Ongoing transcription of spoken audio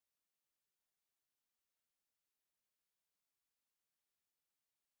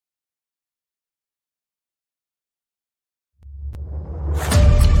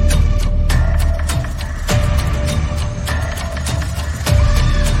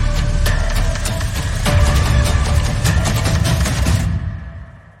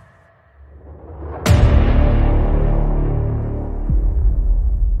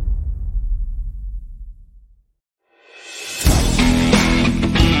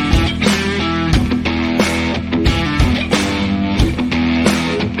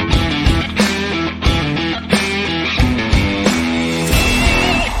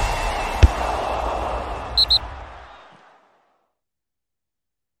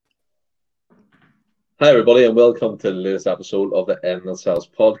Hi, everybody, and welcome to the latest episode of the NSL's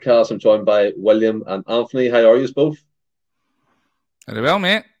podcast. I'm joined by William and Anthony. How are you both? Very well,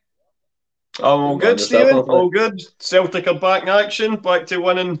 mate. I'm all Good man, good, yourself, Stephen. Anthony? All good. Celtic are back in action, back to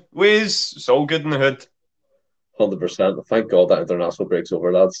winning ways. It's all good in the hood. 100%. Thank God that international break's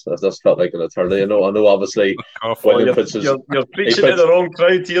over, lads. This felt like an eternity. I know, obviously, William puts his... You're preaching to the wrong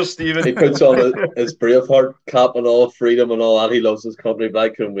crowd here, Stephen. He puts on his Braveheart cap and all, freedom and all that. He loves his country, but I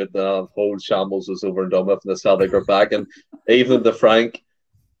couldn't wait. The whole shambles was over and done with, and the Celtic are back. And even the Frank,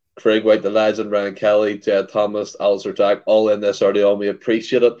 Craig White, the legend, Ryan Kelly, Jed Thomas, Alistair Jack, all in this early on. We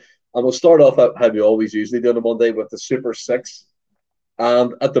appreciate it. And we'll start off how we always usually do on a Monday with the Super Six.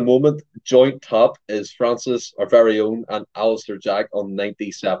 And at the moment, joint top is Francis, our very own, and Alistair Jack on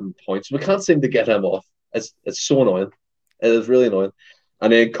 97 points. We can't seem to get him off. It's so annoying. It is really annoying.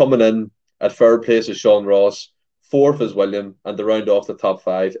 And then coming in at third place is Sean Ross. Fourth is William. And to round off the top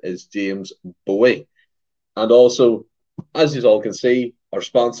five is James Bowie. And also, as you all can see, our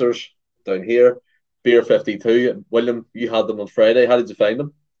sponsors down here, Beer 52. William, you had them on Friday. How did you find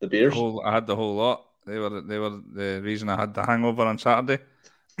them? The beers? I had the whole lot. They were the reason I had the hangover on Saturday.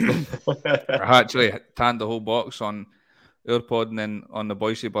 I actually tanned the whole box on AirPod and then on the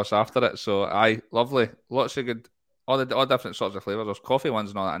Boise bus after it. So lovely. Lots of good, all different sorts of flavours. There's coffee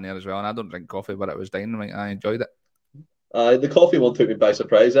ones and all that in there as well. And I don't drink coffee, but it was dynamite. I enjoyed it. The coffee one took me by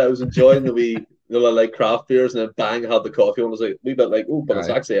surprise. I was enjoying the wee, like craft beers, and then bang, had the coffee one. I was like a wee bit like, oh, but it's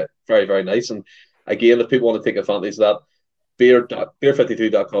actually very, very nice. And again, if people want to take advantage of that,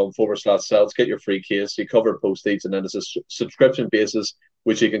 beer52.com/sales, get your free case. You cover postage, and then it's a subscription basis,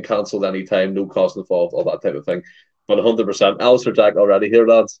 which you can cancel anytime, no cost involved, all that type of thing. But 100%, Alistair Jack already here,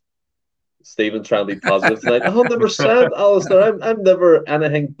 lads. Stephen trying to be positive tonight. 100%, Alistair. I'm never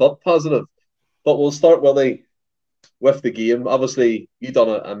anything but positive. But we'll start, Willie, with the game. Obviously, you done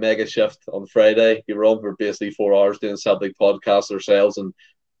a mega shift on Friday. You were on for basically 4 hours doing Celtic podcasts ourselves and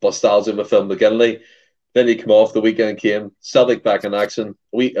Nostalgia with Phil McGinley. Then you come off, the weekend came, Celtic back in action.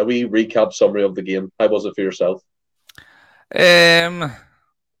 A wee recap summary of the game. How was it for yourself?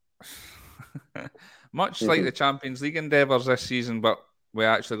 Much like the Champions League endeavours this season, but we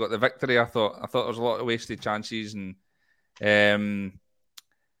actually got the victory. I thought there was a lot of wasted chances, and I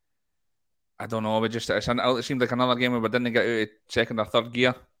don't know. It seemed like another game where we didn't get out of second or third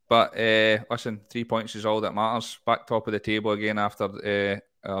gear. But listen, 3 points is all that matters. Back top of the table again after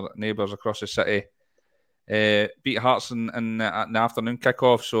our neighbours across the city beat Hearts in the afternoon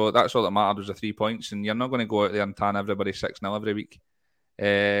kickoff. So that's all that mattered was the 3 points. And you're not going to go out there and tan everybody 6-0 every week.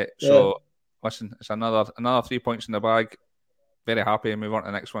 So listen, it's another 3 points in the bag. Very happy, and move on to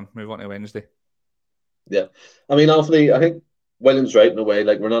the next one. Move on to Wednesday. Yeah, I mean, Anthony, I think William's right in a way.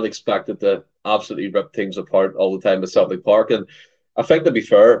 Like, we're not expected to absolutely rip things apart all the time at Celtic Park. And I think, to be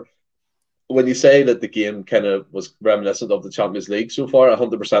fair, when you say that the game kind of was reminiscent of the Champions League so far, I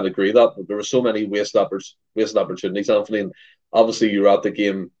 100% agree that there were so many wasted opportunities, Anthony. And obviously, you were at the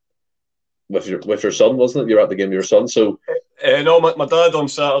game with your son, wasn't it? You were at the game with your son. So no, my dad on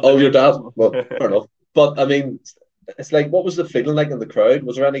Saturday. Oh, your dad. Well, fair enough. But I mean, it's like, what was the feeling like in the crowd?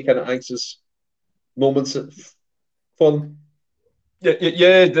 Was there any kind of anxious moments for them?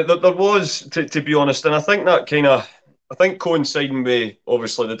 Yeah, there was, to be honest, and I think that coinciding with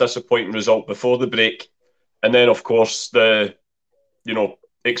obviously the disappointing result before the break, and then of course the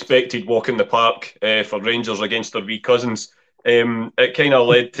expected walk in the park for Rangers against their wee cousins. It kind of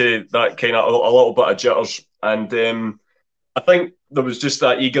led to that kind of a little bit of jitters, and I think there was just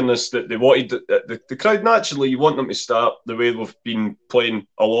that eagerness that they wanted the crowd. Naturally, you want them to start the way they've been playing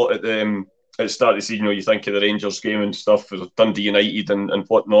a lot at the start of the season. You think of the Rangers game and stuff with Dundee United and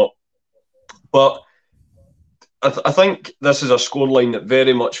whatnot, but I think this is a scoreline that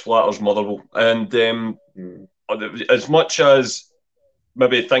very much flatters Motherwell, and as much as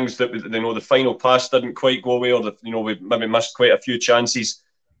maybe things that the final pass didn't quite go away, or we maybe missed quite a few chances.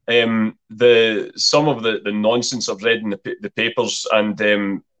 Some of the nonsense I've read in the papers, and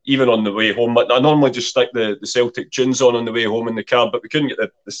even on the way home. I normally just stick the Celtic tunes on the way home in the car, but we couldn't get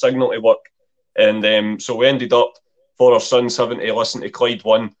the signal to work, and so we ended up, for our sons, having to listen to Clyde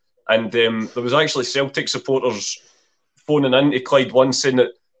One. And there was actually Celtic supporters phoning in to Clyde One saying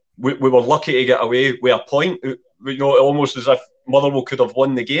that we were lucky to get away with a point. Almost as if Motherwell could have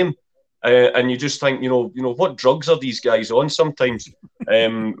won the game. And you just think, what drugs are these guys on sometimes?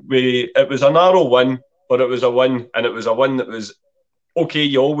 It was a narrow win, but it was a win, and it was a win that was okay.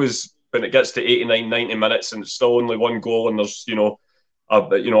 You always, when it gets to 89, 90 minutes and it's still only one goal, and there's a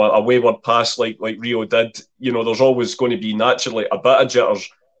wayward pass like Rio did, there's always going to be naturally a bit of jitters.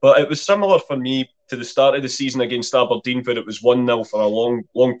 But it was similar for me to the start of the season against Aberdeen, where it was 1-0 for a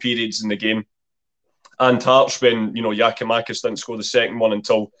long periods in the game. and Hearts when, you know, Giakoumakis didn't score the second one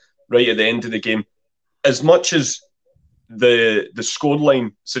until right at the end of the game. As much as the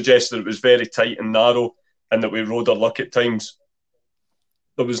scoreline suggested it was very tight and narrow and that we rode our luck at times,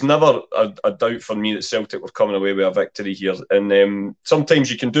 there was never a doubt for me that Celtic were coming away with a victory here. And sometimes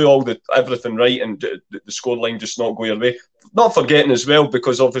you can do everything right and the scoreline just not go your way. Not forgetting as well,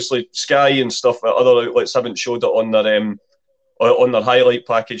 because obviously Sky and stuff, other outlets haven't showed it on their highlight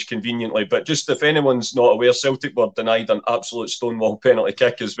package conveniently. But just if anyone's not aware, Celtic were denied an absolute stonewall penalty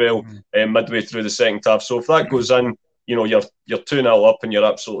kick as well midway through the second half. So if that goes in, you know, you're 2-0 up and you're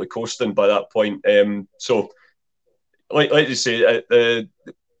absolutely coasting by that point. So like you say,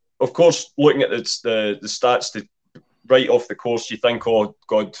 of course, looking at the stats right off the course, you think, oh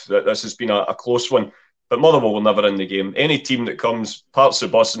God, this has been a close one. But Motherwell will never in the game. Any team that comes, parts of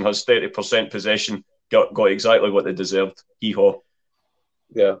the bus and has 30% possession, got exactly what they deserved. Hee-haw.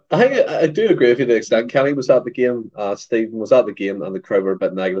 Yeah, I think I do agree with you to the extent. Kenny was at the game, Stephen was at the game, and the crowd were a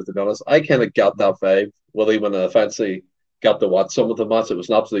bit negative, to be honest. I kind of got that vibe, Willie, when I eventually got to watch some of the match. It was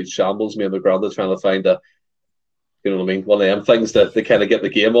an absolute shambles. Me and McGranda trying to find you know what I mean, one of them things that they kind of get the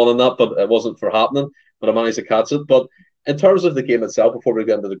game on and that, but it wasn't for happening. But I managed to catch it. But in terms of the game itself, before we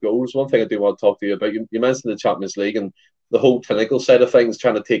get into the goals, one thing I do want to talk to you about, you mentioned the Champions League and the whole clinical side of things,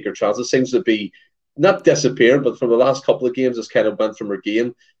 trying to take your chances, seems to be not disappearing, but from the last couple of games, it's kind of went from her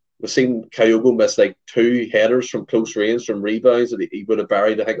game. We've seen Kyogo miss like 2 headers from close range, from rebounds that he would have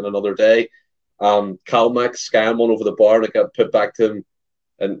buried, I think, in another day. Kalmack scam one over the bar and it got put back to him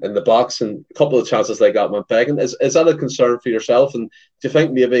in the box, and a couple of chances they got went begging. Is that a concern for yourself? And do you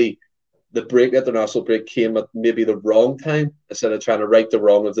think maybe the international break came at maybe the wrong time, instead of trying to right the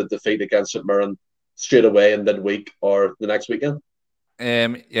wrong of the defeat against St Mirren straight away in midweek or the next weekend?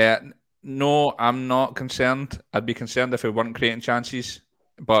 Yeah, no, I'm not concerned. I'd be concerned if we weren't creating chances,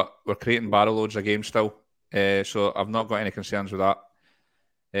 but we're creating barrel loads of games still. So I've not got any concerns with that.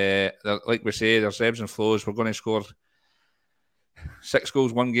 Like we say, there's ebbs and flows. We're going to score 6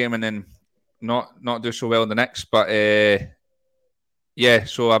 goals one game and then not do so well in the next. But yeah,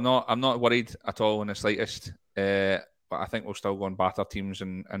 so I'm not worried at all in the slightest. But I think we'll still go and batter teams,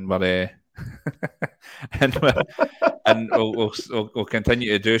 and we're and we'll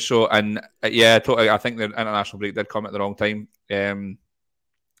continue to do so. And yeah, totally. I think the international break did come at the wrong time. 2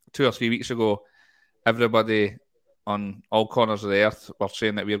 or 3 weeks ago, everybody on all corners of the earth were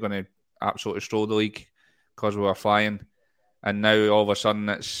saying that we were going to absolutely stroll the league because we were flying. And now all of a sudden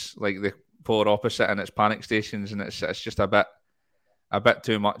it's like the polar opposite, and it's panic stations, and it's just a bit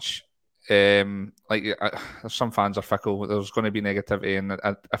too much. Some fans are fickle. There's going to be negativity, and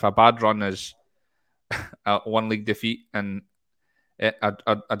if a bad run is a 1 league defeat and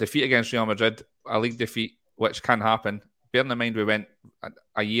a defeat against Real Madrid, a league defeat, which can happen. Bearing in mind we went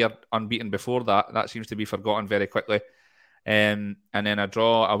a year unbeaten before that seems to be forgotten very quickly. And then a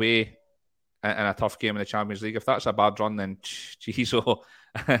draw away in a tough game in the Champions League. If that's a bad run, then geez, what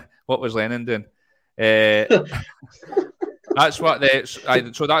was Lennon doing? That's what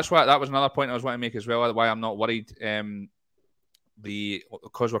that was another point I was wanting to make as well. Why I'm not worried.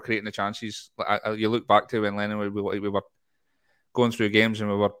 Because we're creating the chances. You look back to when Lennon we were going through games and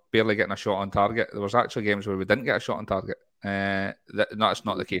we were barely getting a shot on target. There was actually games where we didn't get a shot on target. That's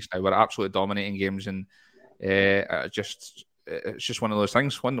not the case now. We're absolutely dominating games, and it's just one of those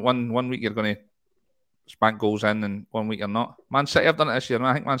things. One week you're going to spank goals in, and 1 week you're not. Man City have done it this year.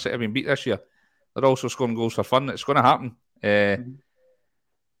 I think Man City have been beat this year. They're also scoring goals for fun. It's going to happen.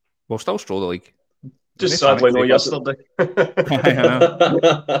 We'll still stroll the league. Just sadly, no yesterday.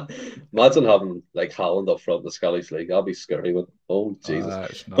 Imagine having like Haaland up front in the Scottish League. I'll be scary with. Oh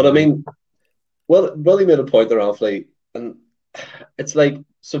Jesus! But I mean, well, Willie made a point there, Anthony, and it's like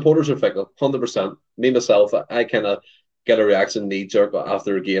supporters are fickle, 100%. Me myself, I kind of get a reaction knee jerk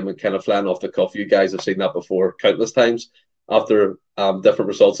after a game and kind of flying off the cuff. You guys have seen that before countless times after different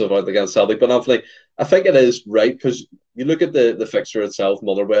results have out against Celtic. But Anthony, I think it is right, because you look at the fixture itself,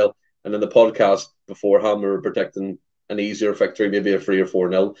 Motherwell. And in the podcast beforehand, we were predicting an easier victory, maybe a 3 or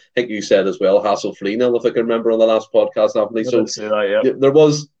 4-0. I think you said as well, hassle-free nil, if I can remember on the last podcast, Anthony. So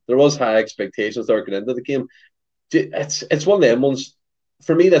there was high expectations there going into the game. It's one of them ones.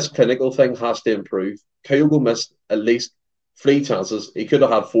 For me, this clinical thing has to improve. Kyogo missed at least 3 chances. He could have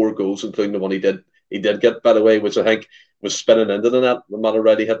had 4 goals, including the one he did get, by the way, which I think was spinning into the net. The man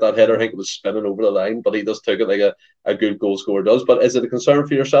already hit that header. I think it was spinning over the line, but he just took it like a good goal scorer does. But is it a concern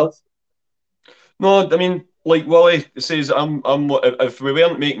for yourself? No, I mean, like Willie says, if we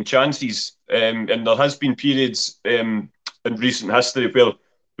weren't making chances, and there has been periods in recent history where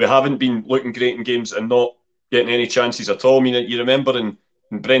we haven't been looking great in games and not getting any chances at all. I mean, you remember in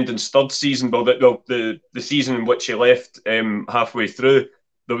in Brendan's third season, the season in which he left halfway through,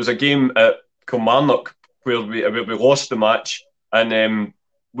 there was a game at Kilmarnock where we lost the match, and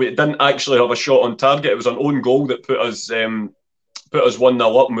we didn't actually have a shot on target. It was an own goal that put us 1-0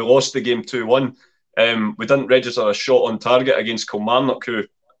 up, and we lost the game 2-1. We didn't register a shot on target against Kilmarnock, who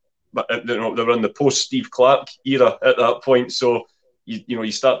they were in the post Steve Clarke era at that point. So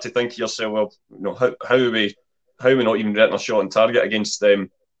you start to think to yourself, well, how are we not even getting a shot on target against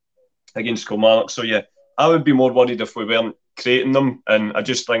Kilmarnock? So yeah, I would be more worried if we weren't creating them, and I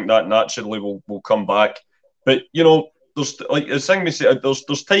just think that naturally will come back. But there's, like as we say,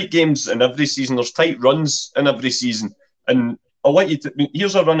 there's tight games in every season. There's tight runs in every season, and I'll let you.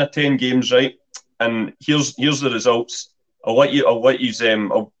 Here's a run of 10 games, right? And here's the results. I'll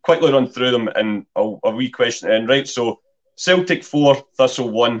quickly run through them, and I'll re-question it. Right, so Celtic 4,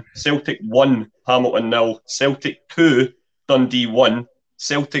 Thistle 1, Celtic 1, Hamilton 0, Celtic 2, Dundee 1,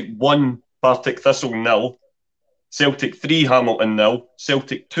 Celtic 1, Partick Thistle 0, Celtic 3, Hamilton 0,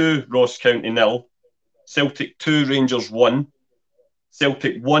 Celtic 2, Ross County 0, Celtic 2, Rangers 1,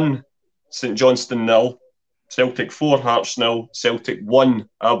 Celtic 1, St Johnstone 0, Celtic 4, Hearts 0, Celtic 1,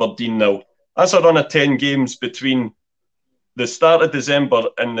 Aberdeen 0. That's a run of 10 games between the start of December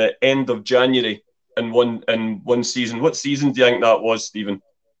and the end of January in one season. What season do you think that was, Stephen?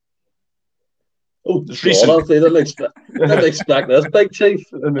 Oh, honestly, didn't expect this, Big Chief.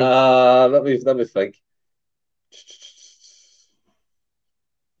 Let me think.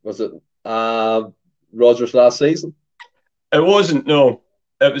 Was it Rodgers last season? It wasn't. No,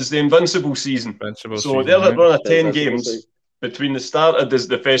 it was the Invincible season. So they're a run of 10 games between the start of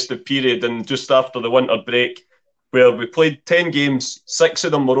the festive period and just after the winter break, where we played 10 games, 6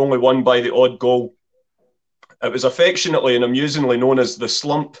 of them were only won by the odd goal. It was affectionately and amusingly known as the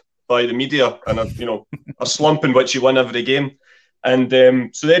slump by the media, and a slump in which you win every game. And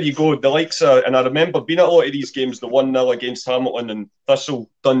so there you go, the likes of, and I remember being at a lot of these games, the 1-0 against Hamilton and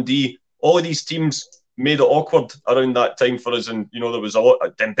Thistle, Dundee, all of these teams made it awkward around that time for us, and there was a lot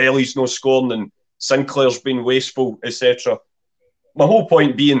of Dembele's no scoring and Sinclair's been wasteful, etc. My whole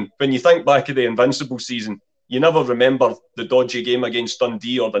point being, when you think back of the Invincible season, you never remember the dodgy game against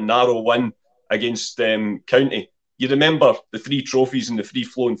Dundee or the narrow win against County. You remember the 3 trophies and the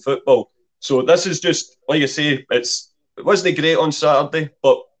free-flowing football. So this is just, like I say, it wasn't great on Saturday,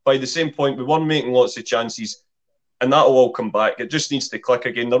 but by the same point, we weren't making lots of chances, and that'll all come back. It just needs to click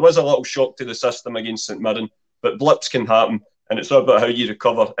again. There was a little shock to the system against St Mirren, but blips can happen, and it's all about how you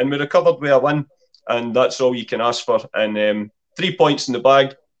recover. And we recovered with a win, and that's all you can ask for. And 3 points in the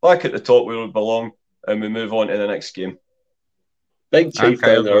bag, back at the top where we belong, and we move on to the next game. Big Chief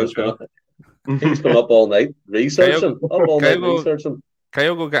down there as well. He's been up all night researching.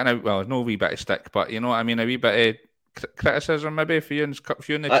 Kyogo getting out, well, no wee bit of stick, but you know what I mean, a wee bit of criticism maybe for you in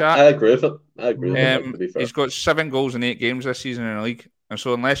the chat. I agree with it. He's got 7 goals in 8 games this season in the league, and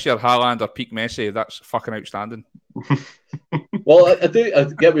so unless you're Haaland or peak Messi, that's fucking outstanding. Well, I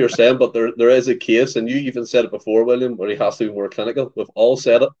get what you're saying, but there is a case, and you even said it before, William, where he has to be more clinical. We've all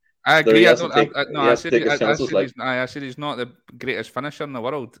said it. I agree. I said he's not the greatest finisher in the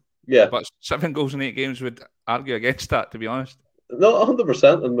world. Yeah, but 7 goals in 8 games would argue against that, to be honest. No,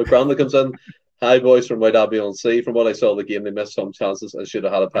 100%. And McGranda comes in. Hi, boys from White Albion-C. From what I saw of the game, they missed some chances and should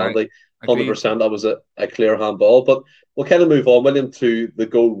have had a penalty. 100%. That was a clear handball. But we'll kind of move on, William, to the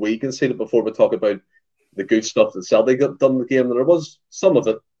goal we conceded before we talk about the good stuff that Celtic got done in the game. And there was some of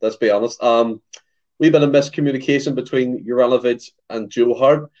it, let's be honest. We've been a miscommunication between Juranovic and Joe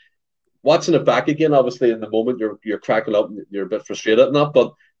Hart. Watching it back again, obviously, in the moment, you're cracking up and you're a bit frustrated and that,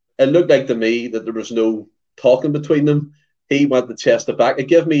 but it looked like to me that there was no talking between them. He went to chest it back. It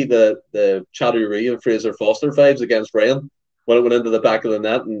gave me the Chattery and Fraser Foster vibes against Ryan when it went into the back of the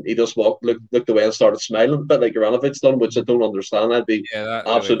net and he just looked away and started smiling, a bit like Juranovic done, which I don't understand. I'd be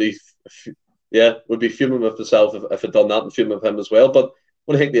would be fuming with myself if I'd done that and fuming with him as well. But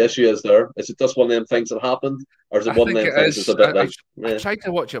what I think the issue is there, is it just one of them things that happened, or is it one of them things that's a bit like... I tried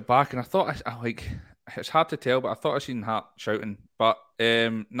to watch it back and I thought, it's hard to tell, but I thought I seen Hart shouting. But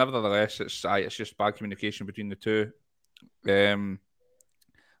nevertheless, it's just bad communication between the two. But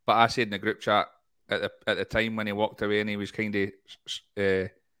I said in the group chat at the time when he walked away and he was kind of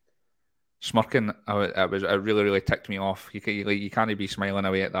smirking, it really, really ticked me off. You can't be smiling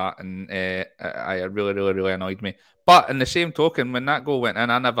away at that, and it really, really, really annoyed me. But in the same token, when that goal went in,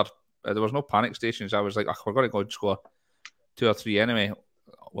 there was no panic stations. I was like, we're going to go and score 2 or 3 anyway.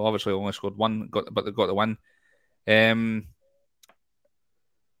 Well, obviously only scored 1, but they got the win.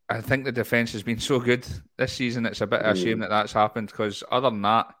 I think the defence has been so good this season. It's a bit of a shame that that's happened, because other than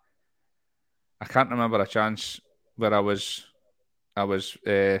that, I can't remember a chance where I was I was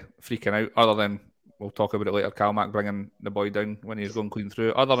freaking out. Other than, we'll talk about it later, Calmac bringing the boy down when he's going clean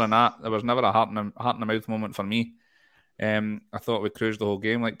through. Other than that, there was never a heart in the mouth moment for me. I thought we cruised the whole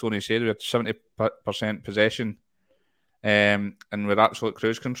game. Like Tony said, we had 70% possession, and with absolute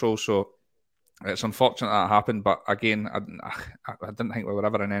cruise control. So it's unfortunate that happened. But again, I didn't think we were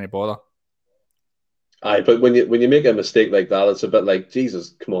ever in any bother. Aye, but when you make a mistake like that, it's a bit like,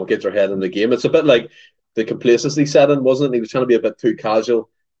 Jesus, come on, get your head in the game. It's a bit like the complacency set in, wasn't it? He was trying to be a bit too casual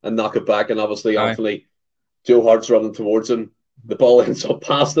and knock it back, and obviously Anthony, Joe Hart's running towards him. The ball ends up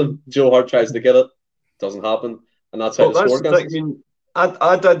past him. Joe Hart tries to get it, doesn't happen, and that's how the score gets. I mean,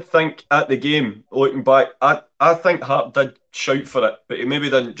 I did think at the game, looking back, I think Hart did shout for it, but he maybe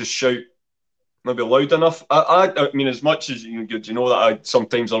didn't just shout maybe loud enough. I mean, as much as you know that I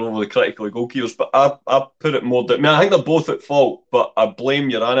sometimes are overly critical of goalkeepers, but I put it more. I mean, I think they're both at fault, but I blame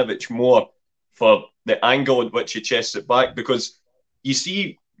Juranovic more for the angle in which he chests it back, because you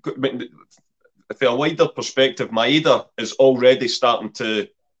see, from a wider perspective, Maeda is already starting to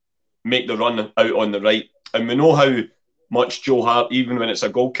make the run out on the right, and we know how much Joe Hart, even when it's a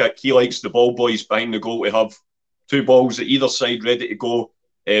goal kick, he likes the ball boys behind the goal to have two balls at either side ready to go.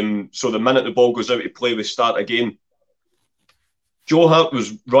 So the minute the ball goes out to play, we start again. Joe Hart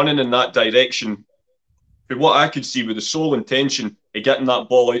was running in that direction, but what I could see with the sole intention of getting that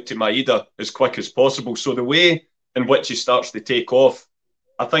ball out to Maeda as quick as possible. So the way in which he starts to take off,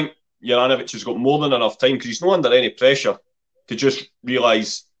 I think Juranovic has got more than enough time, because he's not under any pressure to just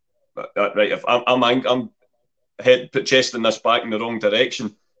realise, right, if I'm chesting this back in the wrong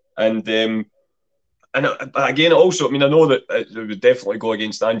direction, and again, also, I mean, I know that it would definitely go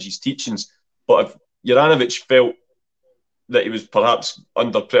against Angie's teachings, but if Juranovic felt that he was perhaps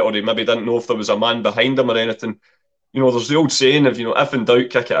under pressure, or he maybe didn't know if there was a man behind him or anything, there's the old saying of, if in doubt,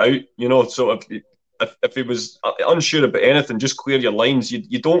 kick it out. So if he was unsure about anything, just clear your lines.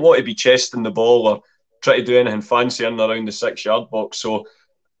 You don't want to be chesting the ball or try to do anything fancy in and around the 6-yard box. So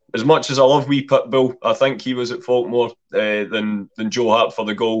as much as I love wee Pitbull, I think he was at fault more than Joe Hart for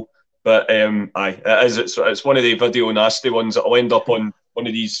the goal. But it's one of the video nasty ones that'll end up on one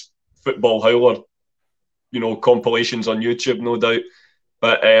of these football howler, compilations on YouTube, no doubt.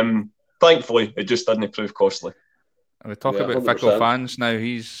 But thankfully, it just didn't prove costly. And we talk about 100%. Fickle fans now.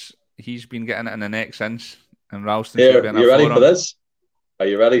 He's been getting it in the neck since, and Ralston. Are you ready for this? Are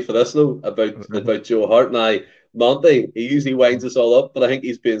you ready for this though? About Joe Hart? Now, Monty, he usually winds us all up, but I think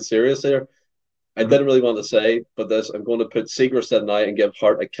he's being serious here. I didn't really want to say, but I'm going to put Siegrist in now and give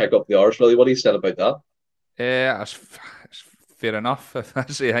Hart a kick up the arse. Really, what do you said about that? Yeah, it's fair enough.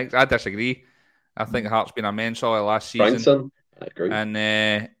 I disagree. I think Hart's been immense all last season. Frankson, I agree.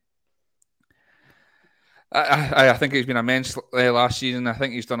 And I think he's been immense last season. I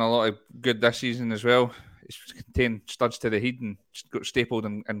think he's done a lot of good this season as well. He's contained studs to the head and got stapled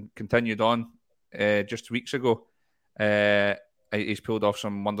and continued on just weeks ago. He's pulled off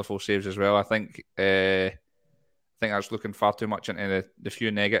some wonderful saves as well. I think that's looking far too much into the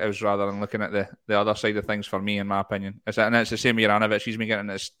few negatives rather than looking at the other side of things, for me, in my opinion. It's the same with Juranovic. He's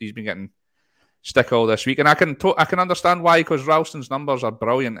been getting stick all this week, and I can understand why, because Ralston's numbers are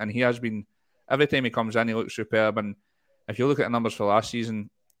brilliant, and he has been, every time he comes in, he looks superb. And if you look at the numbers for last season,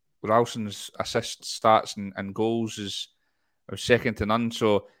 Ralston's assist stats and goals is second to none.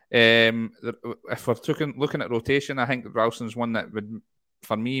 So if we're looking at rotation, I think Ralston's one that would,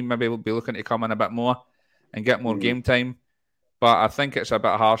 for me, maybe will be looking to come in a bit more and get more game time. But I think it's a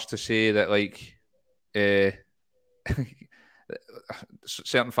bit harsh to say that, like,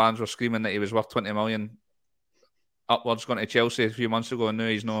 certain fans were screaming that he was worth 20 million upwards going to Chelsea a few months ago, and now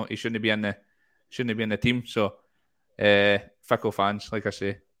he's not. He shouldn't be in the team. So fickle fans, like I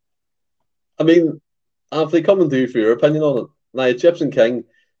say. I mean, Anthony, come and do for your opinion on it. Now, Egyptian King,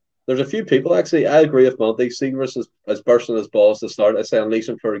 there's a few people, actually, I agree with Monty. Siegrist is bursting his balls to start. I say unleash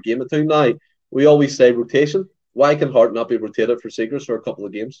him for a game or two. Now, we always say rotation. Why can Hart not be rotated for Siegrist for a couple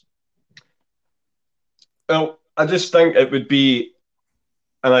of games? Well, I just think it would be,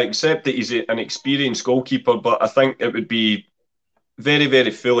 and I accept that he's an experienced goalkeeper, but I think it would be very,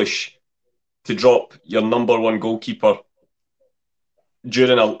 very foolish to drop your number one goalkeeper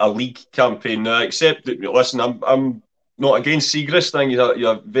during a league campaign. Now, I accept that, listen, I'm not against Siegrist. I think he's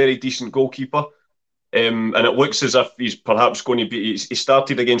a very decent goalkeeper. And it looks as if he's perhaps going to be... He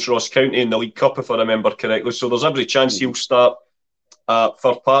started against Ross County in the League Cup, if I remember correctly. So there's every chance he'll start at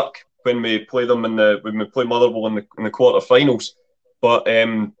Fir Park when we play them when we play Motherwell in the quarter-finals. But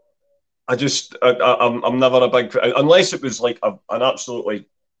I'm never a big... Unless it was like an absolutely...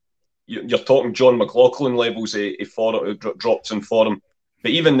 You're talking John McLaughlin levels of drops in form.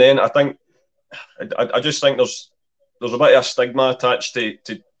 But even then, I just think there's there's a bit of a stigma attached to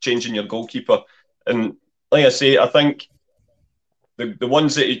changing your goalkeeper. And like I say, I think the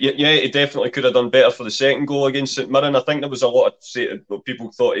ones that he definitely could have done better for the second goal against St Mirren. I think there was a lot of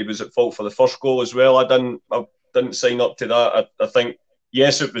people thought he was at fault for the first goal as well. I didn't sign up to that. I think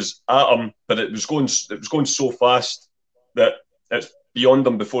yes, it was at him, but it was going so fast that it's beyond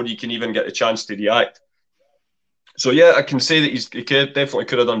him before you can even get the chance to react. So yeah, I can say that he definitely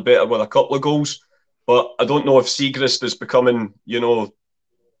could have done better with a couple of goals, but I don't know if Siegrist is becoming,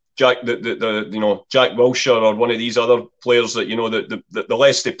 Jack Jack Wilshere or one of these other players that the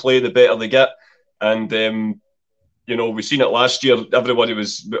less they play, the better they get. And we've seen it last year.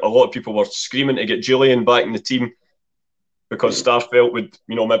 A lot of people were screaming to get Julian back in the team because Starfelt would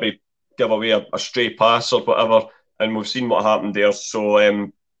maybe give away a stray pass or whatever, and we've seen what happened there. So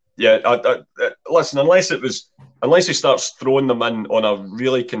listen, unless he starts throwing them in on a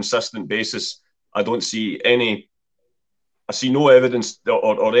really consistent basis, I see no evidence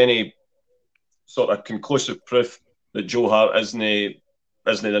or any sort of conclusive proof that Joe Hart isn't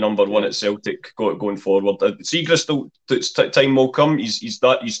the number one at Celtic going forward. Siegrist, time will come. He's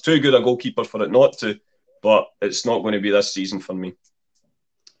too good a goalkeeper for it not to, but it's not going to be this season for me.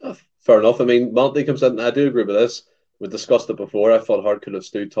 Fair enough. I mean, Monty comes in. I do agree with this. We discussed it before. I thought Hart could have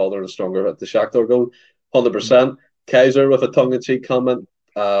stood taller and stronger at the Shakhtar goal. 100%. Kaiser with a tongue-in-cheek comment.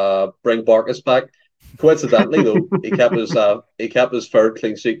 Bring Barkas back. Coincidentally, though, he kept his third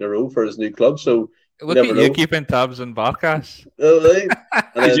clean sheet in a row for his new club. So look at you keeping tabs on Barkas.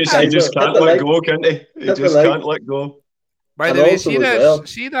 He just can't let go, can't he? He just can't let go. By the way, see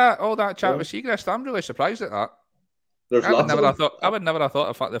that all that chat with Siegrist? I'm really surprised at that. I would never have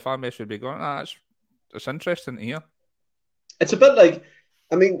thought the fan base would be going. It's interesting to hear. It's a bit like,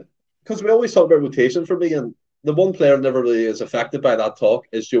 I mean, because we always talk about rotation for me, and the one player never really is affected by that talk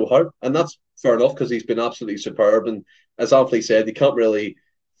is Joe Hart, and that's fair enough because he's been absolutely superb. And as Anthony said, you can't really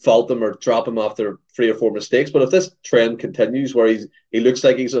fault him or drop him after 3 or 4 mistakes. But if this trend continues where he looks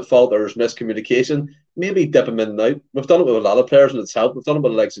like he's at fault or there's miscommunication, maybe dip him in and out. We've done it with a lot of players and it's helped. We've done it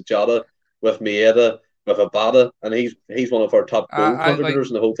with the likes of Jota, with Maeda, with Abada, and he's one of our top goal contributors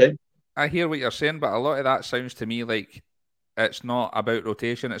in the whole team. I hear what you're saying, but a lot of that sounds to me like it's not about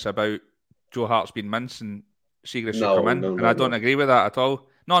rotation, it's about Joe Hart's been minced and Siegrist should come in. I don't agree with that at all.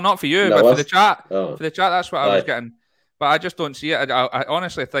 No, not for you, but for the chat. For the chat, that's what I was getting. But I just don't see it. I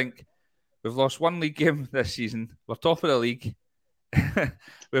honestly think we've lost one league game this season. We're top of the league.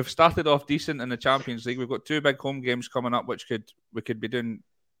 We've started off decent in the Champions League. We've got 2 big home games coming up, which we could be doing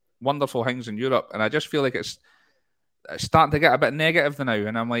wonderful things in Europe. And I just feel like it's starting to get a bit negative now.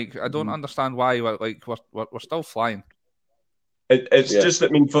 And I'm like, I don't understand why we're still flying. It's just that,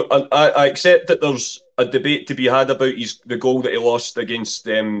 I mean, I accept that there's a debate to be had about the goal that he lost against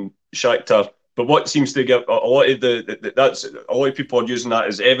Shakhtar. But what seems to get a lot of people are using that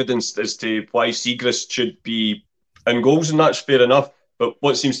as evidence as to why Siegrist should be in goals, and that's fair enough. But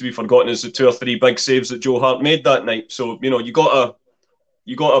what seems to be forgotten is the 2 or 3 big saves that Joe Hart made that night. So you gotta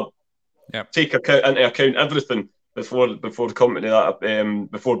take into account everything before coming to that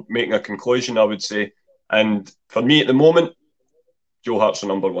before making a conclusion, I would say. And for me at the moment, Joe Hart's the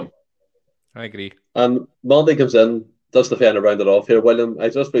number one. I agree. And Monty comes in, does the fan to round it off here. William, I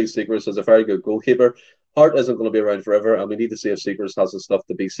just believe Siegrist is a very good goalkeeper. Hart isn't going to be around forever, and we need to see if Siegrist has the stuff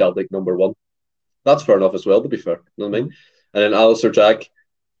to be Celtic number one. That's fair enough as well, to be fair. You know what I mean? And then Alistair Jack,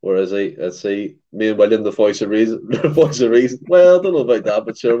 where is he? Let's see. Me and William, the voice of reason. Well, I don't know about that,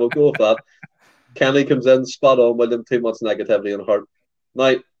 but sure, we'll go with that. Kenny comes in, spot on. William, too much negativity on Hart.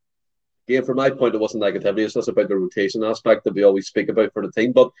 Now, again, from my point, it wasn't negativity. It's just about the rotation aspect that we always speak about for the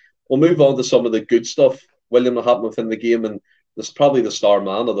team. But we'll move on to some of the good stuff, William, that happened within the game. And this probably the star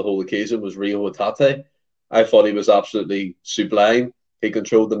man of the whole occasion was Rio Hatate. I thought he was absolutely sublime. He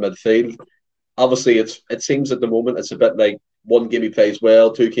controlled the midfield. Obviously, it seems at the moment it's a bit like one game he plays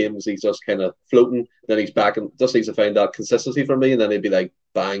well, 2 games he's just kind of floating, then he's back and just needs to find that consistency for me, and then he'd be like,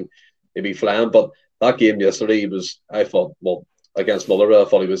 bang, he'd be flying. But that game yesterday, against Motherwell, I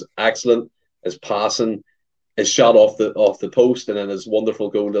thought he was excellent. His passing, his shot off the post, and then his wonderful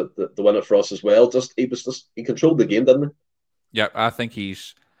goal to win it for us as well. He controlled the game, didn't he? Yeah, I think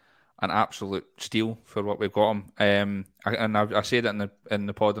he's an absolute steal for what we've got him. I said it in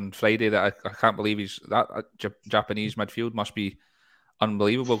the pod on Friday that I can't believe that Japanese midfield must be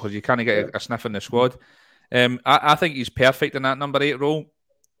unbelievable because you can't get a sniff in the squad. I think he's perfect in that number 8 role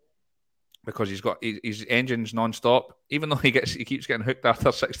because he's got his engines non-stop. Even though he keeps getting hooked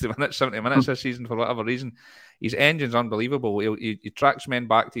after 60 minutes, 70 minutes this season for whatever reason, his engine's unbelievable. He tracks men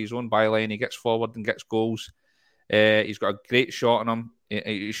back to his own byline. He gets forward and gets goals. He's got a great shot on him.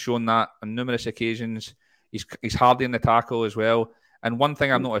 He's shown that on numerous occasions. He's hardy in the tackle as well. And one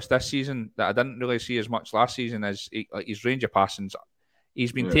thing I've noticed this season that I didn't really see as much last season is his range of passings.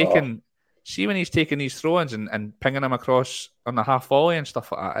 He's been taking. See when he's taking these throw-ins and pinging them across on the half volley and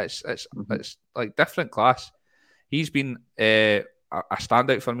stuff like that. It's like different class. He's been a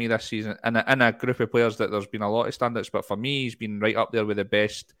standout for me this season in a group of players that there's been a lot of standouts, but for me he's been right up there with the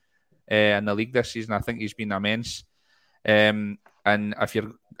best in the league this season. I think he's been immense. And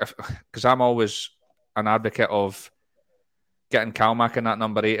because I'm always an advocate of getting Calmack in that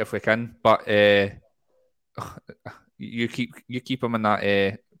number 8 if we can, but you keep him in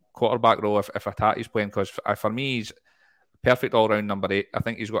that quarterback role if Hatate's playing, because for me he's perfect all round number 8. I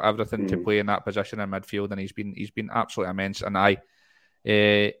think he's got everything to play in that position in midfield, and he's been absolutely immense. And I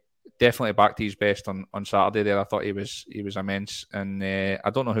definitely backed his best on Saturday there. I thought he was immense, and I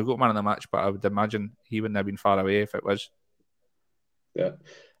don't know who got man of the match, but I would imagine he wouldn't have been far away if it was. Yeah,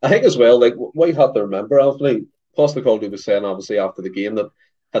 I think as well, like what you have to remember, Anthony Postecoglou was saying obviously after the game that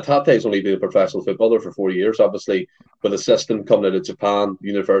Hatate's only been a professional footballer for 4 years, obviously with a system coming out of Japan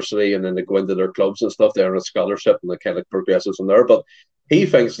university, and then they go into their clubs and stuff. They're on a scholarship and they kind of progresses from there. But he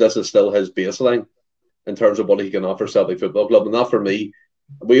thinks this is still his baseline in terms of what he can offer Celtic Football Club. And that for me,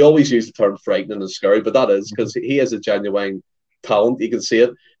 we always use the term frightening and scary, but that is because he is a genuine talent. You can see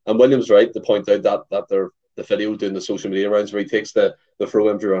it. And William's right to point out that the video doing the social media rounds where he takes the throw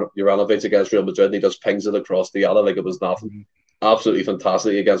in for Juranovic against Real Madrid and he just pings it across the yellow like it was nothing. Absolutely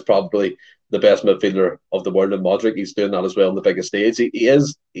fantastic against probably the best midfielder of the world in Modric. He's doing that as well on the biggest stage.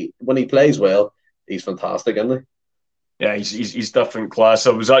 When he plays well, he's fantastic, isn't he? Yeah, he's different class.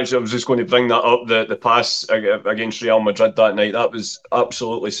 I was just going to bring that up. The pass against Real Madrid that night, that was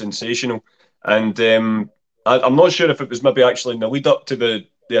absolutely sensational. And I'm not sure if it was maybe actually in the lead up to the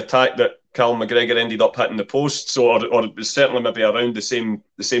attack that Cal McGregor ended up hitting the post, or it was certainly maybe around the same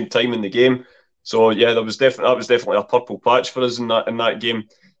time in the game. So yeah, that was definitely a purple patch for us in that game.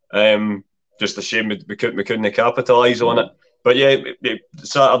 Just a shame we couldn't capitalise on it. But yeah,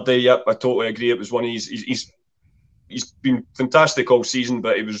 Saturday, yep, I totally agree. It was one of he's been fantastic all season,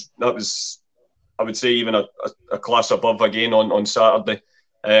 but that was I would say even a class above again on Saturday.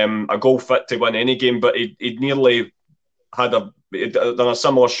 A goal fit to win any game, but he'd nearly done a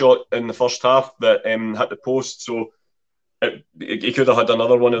similar shot in the first half that hit the post. So he could have had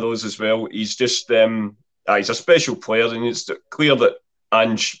another one of those as well. He's just he's a special player, and it's clear that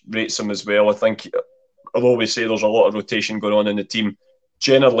Ange rates him as well. I think, although we say there's a lot of rotation going on in the team,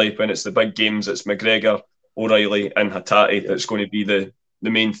 generally when it's the big games, it's McGregor, O'Reilly, and Hatate that's going to be the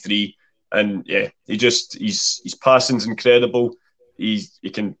main three. And yeah, his passing's incredible. He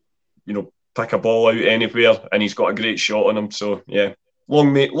can, pick a ball out anywhere, and he's got a great shot on him. So yeah,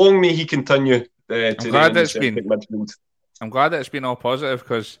 long may he continue. I'm glad that it's been all positive,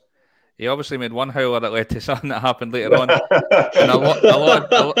 because he obviously made one howler that led to something that happened later on. And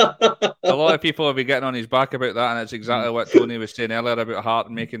a lot of people will be getting on his back about that, and it's exactly what Tony was saying earlier about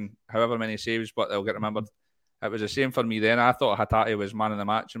Hart making however many saves, but they'll get remembered. It was the same for me then. I thought Hatate was man of the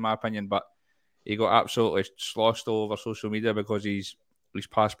match in my opinion, but he got absolutely sloshed all over social media because he's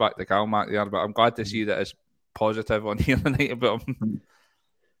passed back to Calmack there. But I'm glad to see that it's positive on here tonight about him.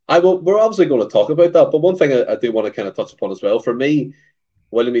 We're obviously going to talk about that, but one thing I do want to kind of touch upon as well. For me,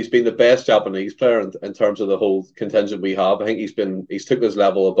 William, he's been the best Japanese player in terms of the whole contingent we have. I think he's took his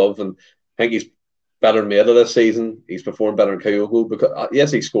level above, and I think he's better than Maeda this season. He's performed better than Kyogo, because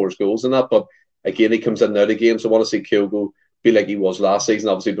yes, he scores goals in that, but again, he comes in and out of games. So I want to see Kyogo be like he was last season,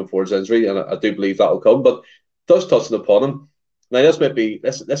 obviously before his injury, and I do believe that will come. But just touching upon him, now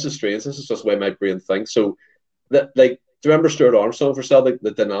this is strange. This is just the way my brain thinks. So, do you remember Stuart Armstrong for Celtic,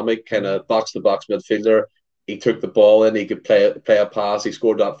 the dynamic kind of box-to-box midfielder? He took the ball in, he could play a pass, he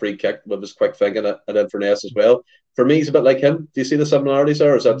scored that free kick with his quick thinking at Inverness as well. For me, he's a bit like him. Do you see the similarities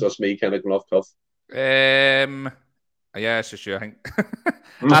there, or is that just me kind of going off cuff? Yeah, it's just you, I think.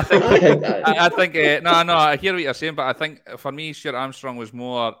 I think no, I hear what you're saying, but I think for me, Stuart Armstrong was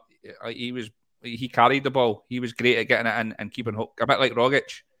more, he carried the ball. He was great at getting it in and keeping hook, a bit like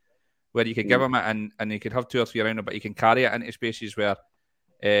Rogic, where you could give him it and he could have 2 or 3 around it, but he can carry it into spaces where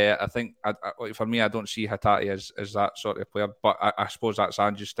I think, for me, I don't see Hatate as that sort of player, but I suppose that's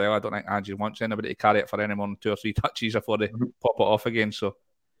Ange's style. I don't think Ange wants anybody to carry it for any more than 2 or 3 touches before they pop it off again. So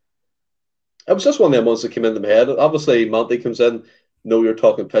it was just one of them ones that came into my head. Obviously, Monty comes in. No, you're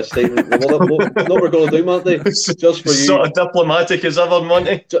talking piss, Stephen. What we're going to do, Monty? Just for you, sort of diplomatic as ever,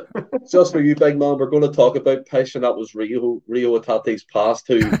 Monty. Just for you, big man, we're going to talk about piss, and that was Rio Hatate's pass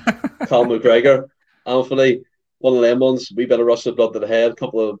to Cal McGregor. Anthony, one of them ones, we better rush the blood to the head. A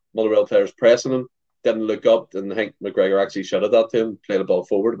couple of Motherwell players pressing him, didn't look up, and I think McGregor actually shouted that to him, played the ball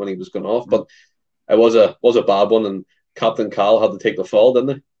forward when he was going off. But it was a bad one, and Captain Cal had to take the fall,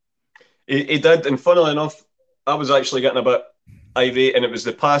 didn't He did, and funnily enough, I was actually getting a bit irate, and it was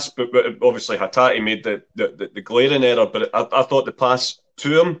the pass, but obviously Hatate made the glaring error, but I thought the pass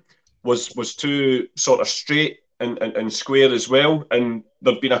to him was too sort of straight and square as well, and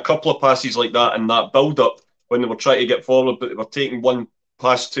there'd been a couple of passes like that in that build-up when they were trying to get forward, but they were taking one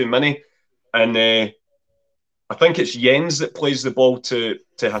pass too many, and I think it's Jens that plays the ball to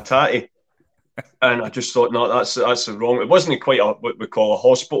Hatate. And I just thought, no, that's wrong. It wasn't quite what we call a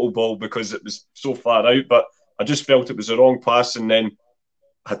hospital ball because it was so far out, but I just felt it was the wrong pass. And then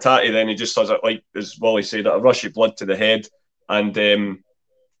Hatate, then he just has it, like as Wally said, a rush of blood to the head, and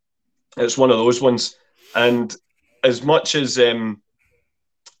it's one of those ones. And as much as in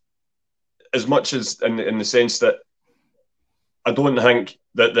the sense that I don't think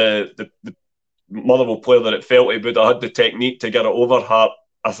that the Motherwell player that it felt he would have had the technique to get it over Hart.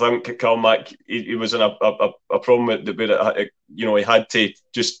 I think Calmac, he was in a problem with it. You know, he had to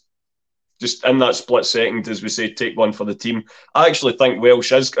just in that split second, as we say, take one for the team. I actually think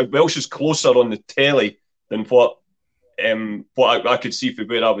Welsh is closer on the telly than what I could see from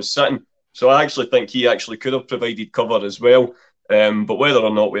where I was sitting. So I actually think he actually could have provided cover as well. But whether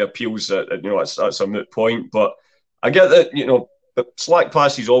or not we appeals, that's a moot point. But I get that, the slack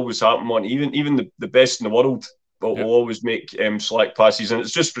passes always happen on even the best in the world. Will always make slack passes, and it's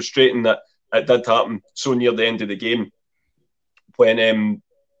just frustrating that it did happen so near the end of the game. When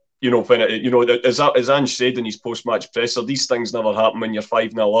as Ange said in his post-match presser, these things never happen when you're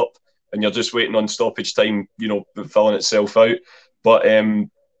 5-0 up and you're just waiting on stoppage time, filling itself out. But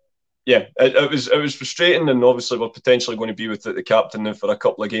it was frustrating, and obviously we're potentially going to be with the captain now for a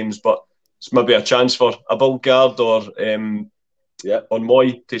couple of games, but it's maybe a chance for a Bulgard or on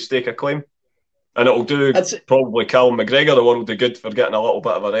Moy to stake a claim. And it'll do probably Callum McGregor a world of good for getting a little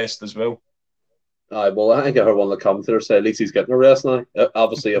bit of a rest as well. Well, I think I heard one of the commentators say at least he's getting a rest now.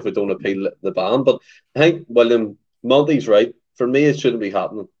 Obviously, if we don't appeal the ban. But I think William Muldy's right. For me, it shouldn't be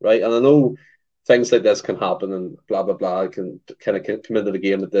happening, right? And I know things like this can happen and blah, blah, blah, can kind of come into the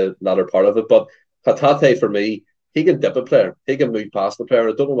game at the latter part of it. But Hatate, for me, he can dip a player. He can move past the player.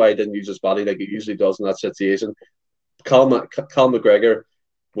 I don't know why he didn't use his body like he usually does in that situation. Cal McGregor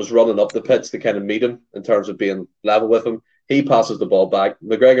was running up the pitch to kind of meet him in terms of being level with him. He passes the ball back.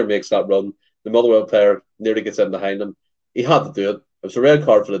 McGregor makes that run. The Motherwell player nearly gets in behind him. He had to do it. It was a red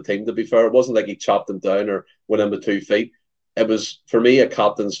card for the team, to be fair. It wasn't like he chopped him down or went in with 2 feet. It was, for me, a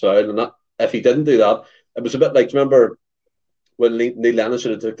captain's foul. And that, if he didn't do that, it was a bit like, remember when Neil Lennon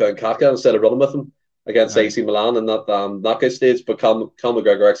should have took down Kaka instead of running with him against AC Milan in that knockout stage, but Cal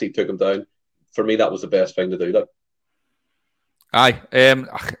McGregor actually took him down. For me, that was the best thing to do. Like. Aye,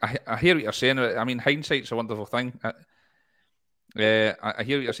 I hear what you're saying. I mean, hindsight's a wonderful thing. I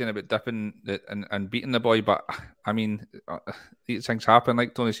hear what you're saying about dipping and beating the boy, but I mean, these things happen.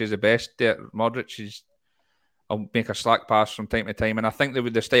 Like Tony says, the best there, Modric will make a slack pass from time to time, and I think that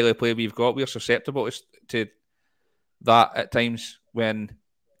with the style of play we've got, we're susceptible to that at times when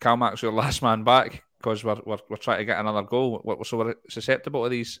Calmac's your last man back because we're trying to get another goal. So we're susceptible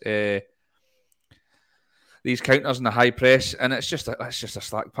to these counters in the high press, and it's just a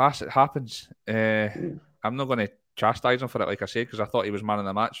slack pass. It happens. I'm not going to chastise him for it, like I said, because I thought he was man of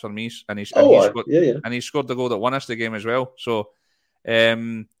the match for me, and he scored the goal that won us the game as well. So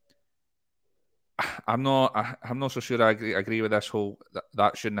I'm not so sure I agree with this whole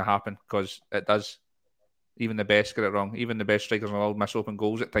that shouldn't have happened, because it does. Even the best get it wrong. Even the best strikers in the world miss open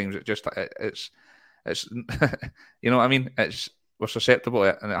goals at times. It's you know what I mean. We're susceptible to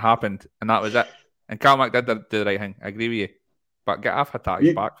it, and it happened, and that was it. And Calmac did the right thing. I agree with you. But get off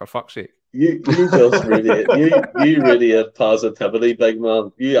Hatate's back, for fuck's sake. You just really you really have positivity, big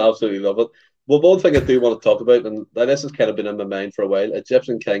man. You absolutely love it. Well, one thing I do want to talk about, and this has kind of been in my mind for a while,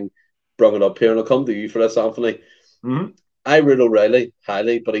 Egyptian King brought it up here, and I'll come to you for this, Anthony. Mm-hmm. I rate O'Reilly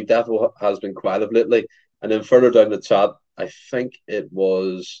highly, but he definitely has been quiet of lately. And then further down the chat, I think it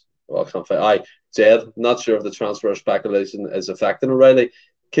was, I can't find, Jed, not sure if the transfer speculation is affecting O'Reilly.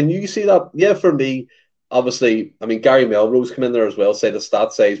 Can you see that? Yeah, for me, obviously, I mean, Gary Melrose come in there as well, say the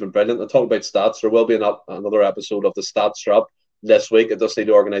stats say he's been brilliant. I'll talk about stats. There will be another episode of the stats drop this week. I just need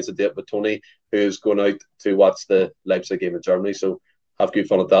to organise a date with Tony, who's going out to watch the Leipzig game in Germany. So have good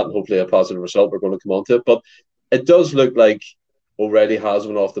fun at that, and hopefully a positive result. We're going to come on to it. But it does look like O'Reilly has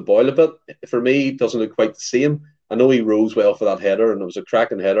went off the boil a bit. For me, it doesn't look quite the same. I know he rose well for that header, and it was a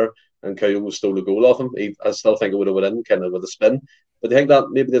cracking header, and Kyogo stole the goal off him. I still think it would have went in, kind of with a spin. But I think that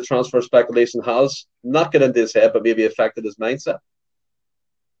maybe the transfer speculation has not got into his head, but maybe affected his mindset.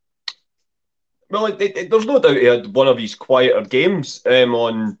 Well, there's no doubt he had one of his quieter games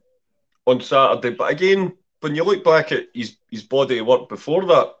on on Saturday. But again, when you look back at his body of work before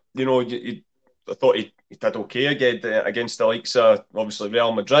that, I thought he did okay again against the likes of obviously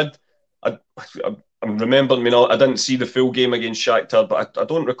Real Madrid. I'm remembering, I didn't see the full game against Shakhtar, but I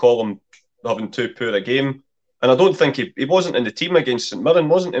don't recall him having too poor a game. And I don't think he wasn't in the team against St Mirren,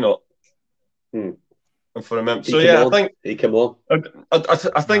 wasn't he not? If I remember. So yeah, I think he came on.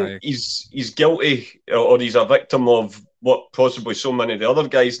 I think he's guilty, or he's a victim of what possibly so many of the other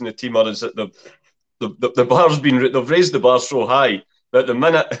guys in the team are. Is that the bar's they've raised the bar so high that the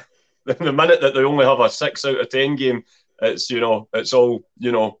minute that they only have a 6 out of 10 game, it's all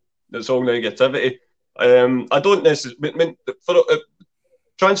negativity. I don't necessarily.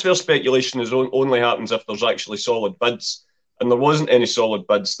 Transfer speculation only happens if there's actually solid bids, and there wasn't any solid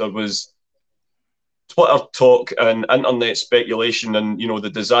bids. There was Twitter talk and internet speculation, and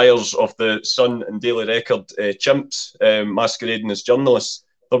the desires of the Sun and Daily Record chimps masquerading as journalists.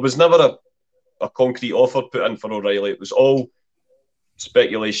 There was never a concrete offer put in for O'Riley. It was all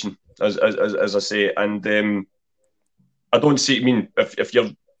speculation, as I say, and I don't see. I mean, if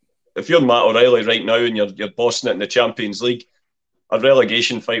you're Matt O'Riley right now and you're bossing it in the Champions League, a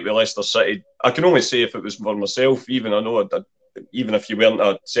relegation fight with Leicester City, I can only say if it was for myself. Even even if you weren't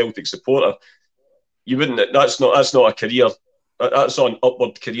a Celtic supporter, you wouldn't. That's not a career. That's not an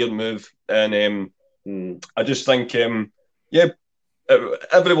upward career move. And I just think,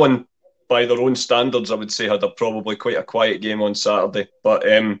 everyone by their own standards, I would say, had probably quite a quiet game on Saturday. But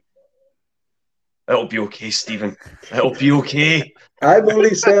it'll be okay, Stephen. It'll be okay. I'm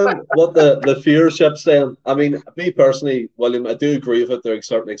only saying what the viewership's saying. I mean, me personally, William, I do agree with it to a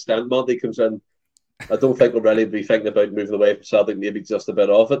certain extent. Monty comes in. I don't think we'll really be thinking about moving away from Celtic, maybe just a bit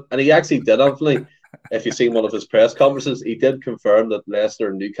off it. And he actually did, Anthony. If you've seen one of his press conferences, he did confirm that Leicester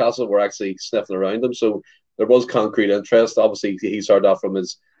and Newcastle were actually sniffing around him. So there was concrete interest. Obviously, he's heard that from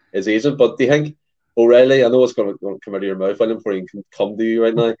his agent. But do you think O'Riley, I know it's going to come out of your mouth, William, before he can come to you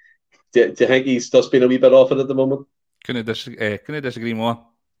right now. Do you think he's just been a wee bit off it at the moment? Couldn't disagree more.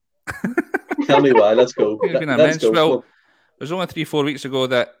 Tell me why. Let's go. Let's go. Well, it was only 3-4 weeks ago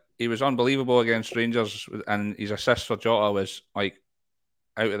that he was unbelievable against Rangers, and his assist for Jota was like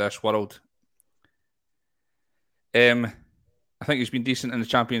out of this world. I think he's been decent in the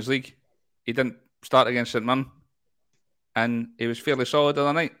Champions League. He didn't start against St Mirren, and he was fairly solid the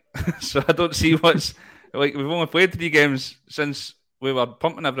other night. So I don't see what's like. We've only played 3 games since we were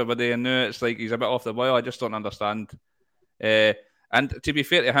pumping everybody, and now it's like he's a bit off the boil. I just don't understand. And to be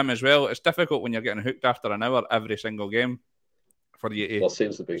fair to him as well, it's difficult when you're getting hooked after an hour every single game for you to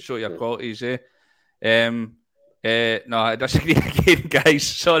seems to be. Show your qualities. No, I disagree again, guys.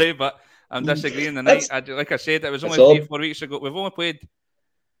 Sorry, but I'm disagreeing tonight. Like I said, it was only 3-4 weeks ago. We've only played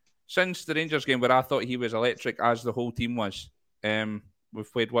since the Rangers game where I thought he was electric, as the whole team was.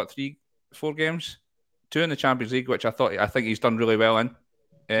 We've played 3-4 games, 2 in the Champions League, which I think he's done really well in.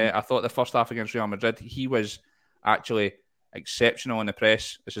 I thought the first half against Real Madrid, he was actually exceptional in the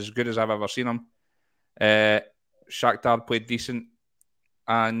press. It's as good as I've ever seen him. Shakhtar played decent,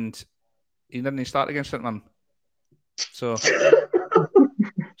 and he didn't start against St Mirren. So I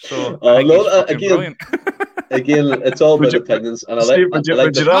think he's brilliant. Again, it's all about opinions. And would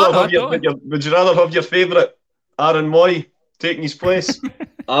you rather have your favourite Aaron Moy taking his place?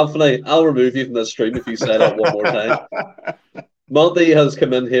 Anthony, I'll remove you from this stream if you say that one more time. Monty has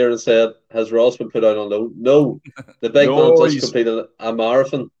come in here and said, has Ross been put out on loan? No. The big man just completed a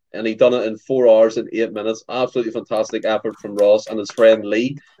marathon, and he done it in 4 hours and 8 minutes. Absolutely fantastic effort from Ross and his friend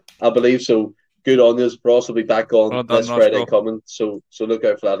Lee, I believe. So good on you. Ross will be back on this Friday coming. So look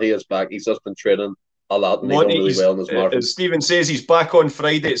out for that. He is back. He's just been training a lot, and he's done really well in his marathon. As Stephen says, he's back on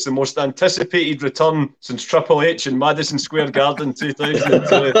Friday. It's the most anticipated return since Triple H in Madison Square Garden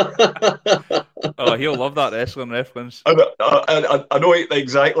 2002. Oh, he'll love that wrestling reference. I know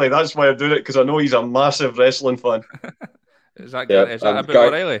exactly. That's why I'm doing it, because I know he's a massive wrestling fan. Is that a bit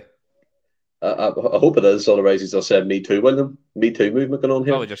O'Riley? I hope it is. Otherwise, he's just said "Me Too" William. Me Too movement going on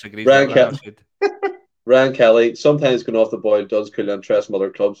here. Probably just agrees. Ryan Kelly sometimes going off the boil does cool interest from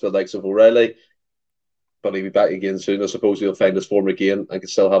other clubs with the likes of O'Riley, but he'll be back again soon. I suppose he'll find his form again and can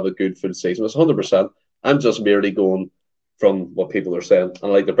still have a good full season. It's 100%. I'm just merely going from what people are saying. I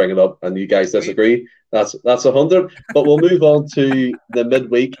like to bring it up, and you guys disagree. That's 100. But we'll move on to the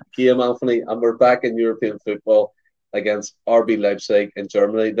midweek game, Anthony, and we're back in European football against RB Leipzig in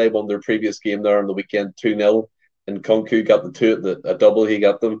Germany. They won their previous game there on the weekend 2-0, and Kunku got a double. He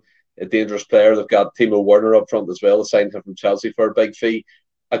got them a dangerous player. They've got Timo Werner up front as well, signed him from Chelsea for a big fee.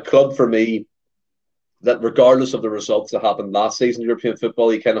 A club for me that, regardless of the results that happened last season in European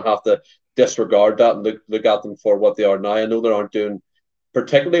football, you kind of have to disregard that and look at them for what they are now. I know they aren't doing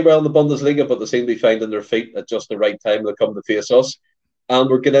particularly well in the Bundesliga, but they seem to be finding their feet at just the right time to come to face us. And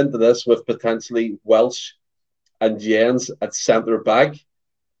we're getting into this with potentially Welsh and Jens at centre back.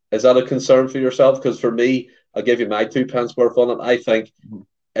 Is that a concern for yourself? Because for me, I'll give you my 2 pence worth on it. I think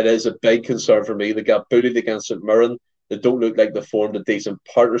it is a big concern for me. They got booted against St Mirren. They don't look like they formed a decent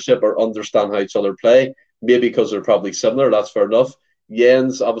partnership or understand how each other play. Maybe because they're probably similar, that's fair enough.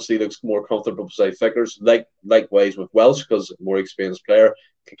 Jens obviously looks more comfortable beside Vickers, likewise with Welsh, because more experienced player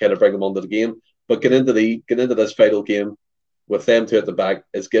can kind of bring them onto the game. But get into this vital game with them two at the back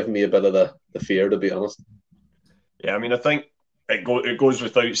is giving me a bit of the fear, to be honest. Yeah, I mean, I think it goes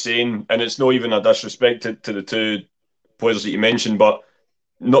without saying, and it's not even a disrespect to the two players that you mentioned, but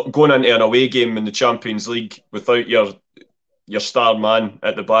not going into an away game in the Champions League without your star man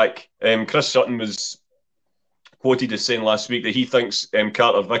at the back. Chris Sutton was quoted as saying last week that he thinks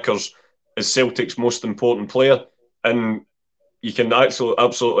Carter Vickers is Celtic's most important player, and you can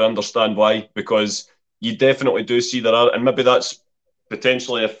absolutely understand why, because you definitely do see there are, and maybe that's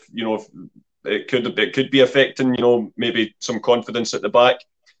potentially if it could be affecting maybe some confidence at the back.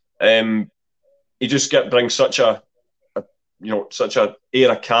 He just brings such a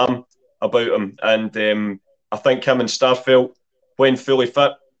air of calm about him, and I think him and Starfelt, when fully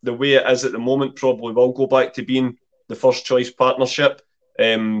fit, the way it is at the moment, probably will go back to being the first choice partnership.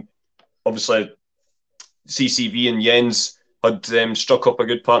 Obviously, CCV and Jens had struck up a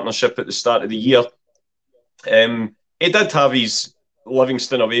good partnership at the start of the year. He did have his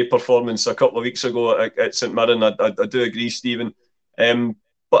Livingston away performance a couple of weeks ago at St Mirren. I do agree, Stephen.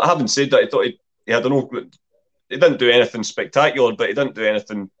 But having said that, I thought he didn't do anything spectacular, but he didn't do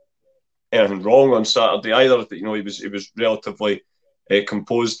anything wrong on Saturday either. He was relatively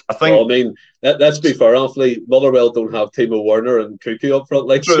composed. I think. Well, I mean, let's be fair. Honestly, Motherwell don't have Timo Werner and Cuckoo up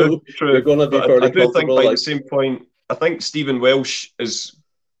front, true. You're going to be fairly comfortable. Think by the same point, I think Stephen Welsh is.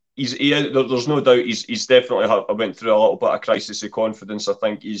 There's no doubt he's definitely went through a little bit of crisis of confidence. I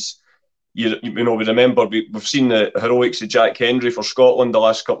think we remember we've seen the heroics of Jack Hendry for Scotland the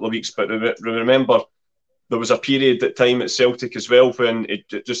last couple of weeks, but remember there was a period at time at Celtic as well when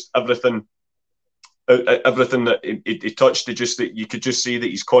it just everything that he touched, you could just see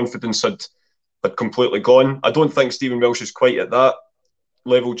that his confidence had completely gone. I don't think Stephen Welsh is quite at that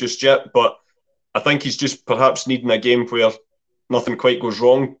level just yet, but I think he's just perhaps needing a game where nothing quite goes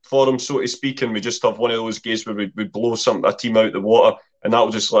wrong for him, so to speak, and we just have one of those games where we blow a team out the water, and that'll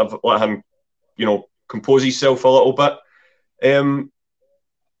just let him, compose himself a little bit.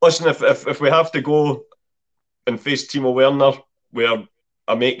 Listen, if we have to go and face Timo Werner, where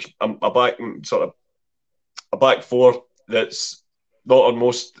a back four that's not our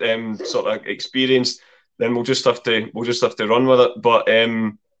most sort of experienced, then we'll just have to run with it. But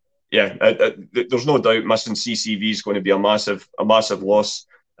there's no doubt missing CCV is going to be a massive loss,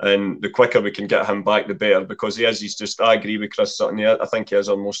 and the quicker we can get him back, the better, because I agree with Chris Sutton. I think he is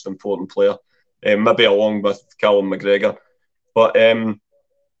our most important player, maybe along with Callum McGregor. But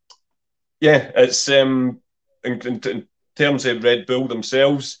it's in terms of Red Bull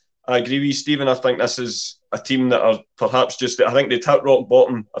themselves, I agree with you, Stephen. I think this is a team that are perhaps I think they'd hit rock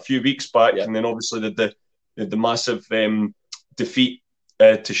bottom a few weeks back, and then obviously the massive defeat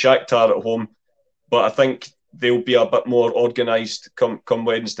to Shakhtar at home, but I think they'll be a bit more organised come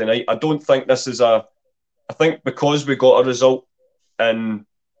Wednesday night. I don't think this is I think because we got a result in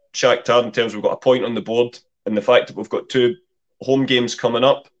Shakhtar, in terms of we've got a point on the board, and the fact that we've got 2 home games coming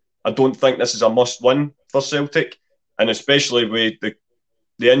up, I don't think this is a must-win for Celtic, and especially with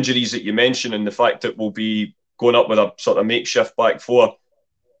the injuries that you mentioned and the fact that we'll be going up with a sort of makeshift back four.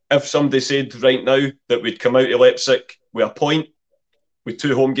 If somebody said right now that we'd come out of Leipzig with a point, with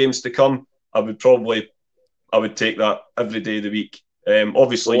 2 home games to come, I would take that every day of the week.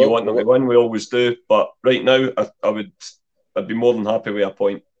 Obviously, you want them to win, we always do, but right now, I'd be more than happy with a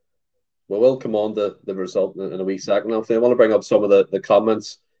point. Well, we'll come on to the result in a wee second. I want to bring up some of the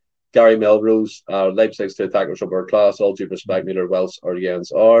comments. Gary Melrose, Leipzig's 2 attackers are world class. All due respect, neither Welsh or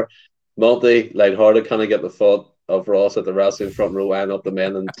Jens are. Monty, lighthearted, kind of get the thought of Ross at the wrestling front row, eyeing up the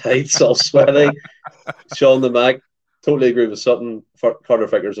men in tights, all sweaty. Sean the Mac, totally agree with Sutton. Carter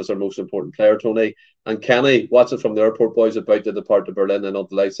Vickers is our most important player, Tony. And Kenny, watching from the airport, boys, about to depart to Berlin and on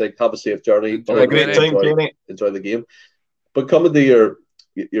to Leipzig. Have a safe journey. Enjoy a great time, Kenny. Enjoy the game. But coming to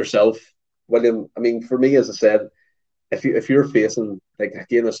yourself, William, I mean, for me, as I said, if you're facing, like,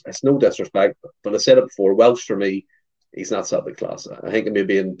 again, it's no disrespect, but I said it before, Welsh for me, he's not Celtic class. I think it may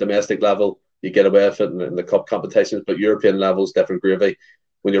be in domestic level, you get away with it in the cup competitions, but European level is different gravy.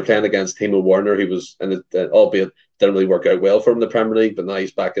 When you're playing against Timo Werner, he was albeit didn't really work out well for him in the Premier League, but now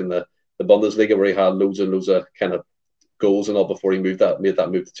he's back in the Bundesliga where he had loads and loads of kind of goals and all before he made that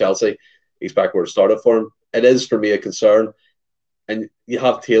move to Chelsea. He's back where it started for him. It is for me a concern. And you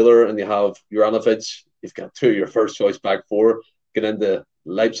have Taylor and you have Juranovic. You've got two of your first choice back four. Get into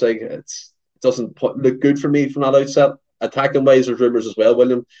Leipzig. It doesn't look good for me from that outset. Attacking wise, there's rumours as well,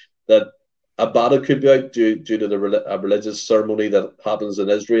 William, that Abada could be out due to the religious ceremony that happens in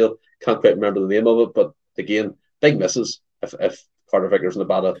Israel. Can't quite remember the name of it, but again, big misses if Carter Vickers and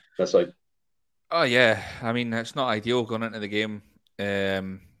Abada miss out. Oh yeah, I mean it's not ideal going into the game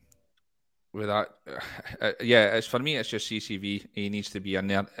with that. It's for me. It's just CCV. He needs to be in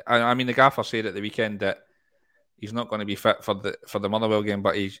there. I mean, the gaffer said at the weekend that he's not going to be fit for the Motherwell game,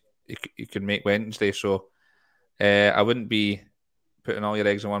 but he can make Wednesday. So I wouldn't be putting all your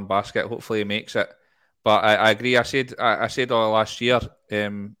eggs in one basket. Hopefully he makes it. But I agree. I said all last year.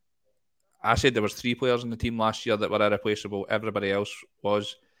 I said there was 3 players in the team last year that were irreplaceable. Everybody else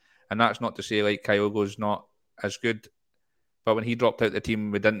was, and that's not to say like Kyogo's not as good. But when he dropped out the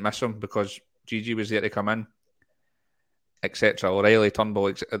team, we didn't miss him because Gigi was there to come in, etc. O'Reilly,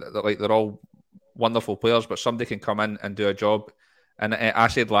 Turnbull, like they're all wonderful players, but somebody can come in and do a job. And I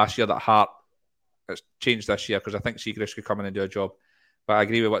said last year that Hart, it's changed this year because I think Siegrist could come in and do a job. But I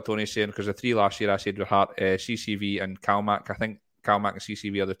agree with what Tony's saying because the 3 last year I said were Hart, CCV and Kalmak. I think Kalmak and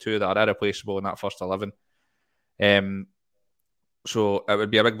CCV are the 2 that are irreplaceable in that first 11. So it would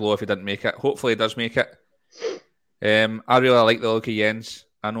be a big blow if he didn't make it. Hopefully he does make it. I really like the look of Jens.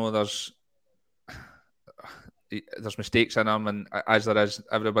 I know there's mistakes in him, and as there is,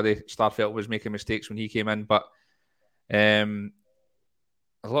 everybody, Starfelt was making mistakes when he came in, but a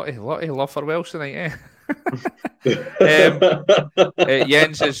lot of love for Welsh tonight,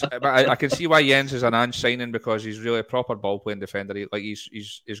 Jens is, but I can see why Jens is an Ange signing because he's really a proper ball playing defender.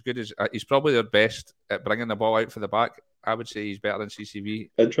 He's as good as he's probably their best at bringing the ball out for the back. I would say he's better than CCV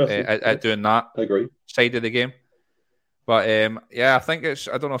at doing that. I agree. Side of the game. But I think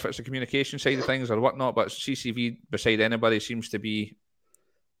I don't know if it's the communication side of things or whatnot, but CCV beside anybody seems to be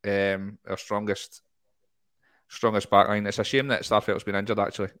our strongest backline. It's a shame that Starfelt's been injured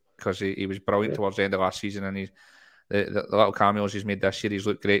actually because he was brilliant towards the end of last season, and the little cameos he's made this year, he's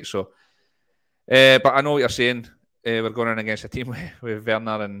looked great. So, but I know what you're saying. We're going in against a team with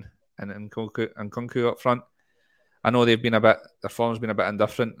Werner and Nkunku up front. I know their form's been a bit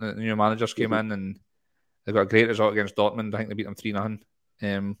indifferent. The new managers came in and they got a great result against Dortmund. I think they beat them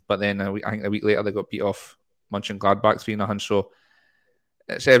 3-0. But then I think a week later they got beat off Mönchengladbach 3-0. So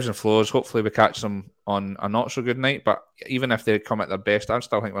it's ebbs and flows. Hopefully we catch them on a not so good night. But even if they come at their best, I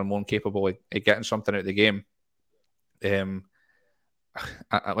still think we're more capable of getting something out of the game. I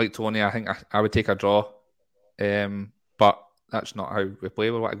like Tony. I think I would take a draw. But that's not how we play.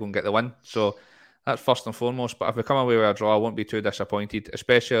 We want to go and get the win. So that's first and foremost. But if we come away with a draw, I won't be too disappointed.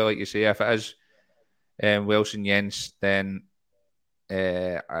 Especially, like you say, if it is Welsh and Jens, then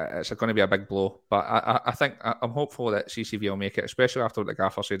it's going to be a big blow. But I think I'm hopeful that CCV will make it, especially after what the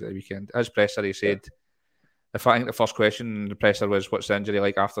gaffer said at the weekend. As presser, he said, I think the first question in the presser was, what's the injury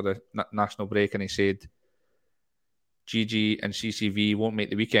like after the national break? And he said, GG and CCV won't make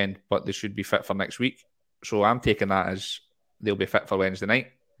the weekend, but they should be fit for next week. So I'm taking that as they'll be fit for Wednesday night.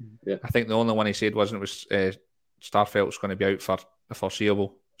 Yeah. I think the only one he said was Starfelt's going to be out for the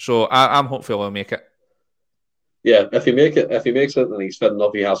foreseeable. So I'm hopeful he'll make it. Yeah, if he makes it and he's fit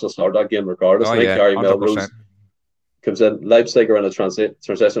enough, he has to start that game regardless. I think Gary 100%. Melrose comes in. Leipzig are in a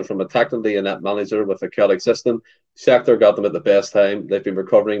transition from a tactically inept manager with a chaotic system. Shakhtar got them at the best time. They've been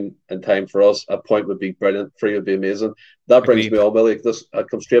recovering in time for us. A point would be brilliant. 3 would be amazing. That brings me on, Willie. I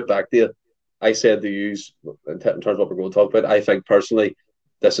come straight back to you. I said to you, in terms of what we're going to talk about, I think personally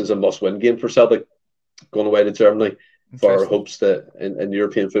this is a must-win game for Celtic going away to Germany for our hopes that in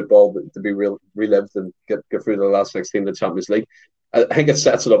European football to be relived and get through the last 16 of the Champions League. I think it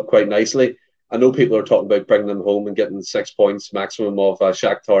sets it up quite nicely. I know people are talking about bringing them home and getting 6 points maximum of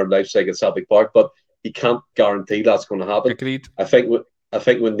Shakhtar and Leipzig at Celtic Park, but you can't guarantee that's going to happen. Agreed. I think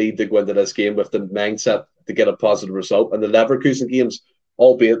we need to go into this game with the mindset to get a positive result. And the Leverkusen games,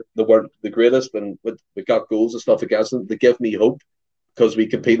 albeit they weren't the greatest, and we got goals and stuff against them, they give me hope because we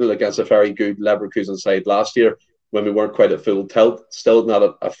competed against a very good Leverkusen side last year when we weren't quite at full tilt, still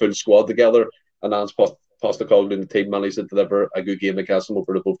not a full squad together, and Hans Postecoglou and the team managed to deliver a good game against them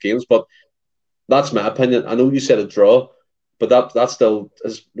over the both games. But that's my opinion. I know you said a draw, but that still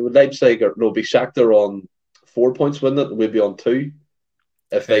is Leipzig or be Shakhtar on 4 points, wouldn't it? And we'd be on 2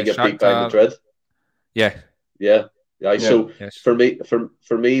 if they get beat by Madrid. Yeah. So yes. For me,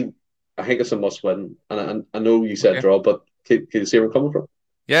 I think it's a must win, and I know you said draw, but can you see where I'm coming from?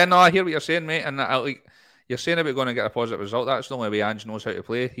 Yeah, no, I hear what you're saying, mate, and you're saying about going to get a positive result. That's the only way Ange knows how to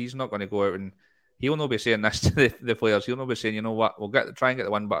play. He's not going to go out and he'll not be saying this to the players. He'll not be saying, you know what, we'll try and get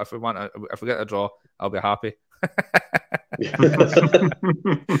the win, but if we get a draw, I'll be happy.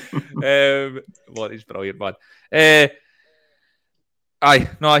 What is brilliant, man.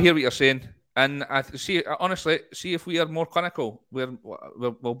 I hear what you're saying, and I see. Honestly, see if we are more clinical,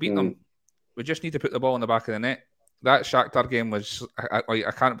 we'll beat them. We just need to put the ball in the back of the net. That Shakhtar game was.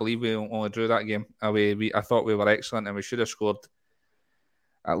 I can't believe we only drew that game away. I thought we were excellent, and we should have scored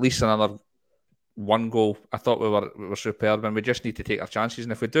at least another one goal. I thought we were superb, and we just need to take our chances.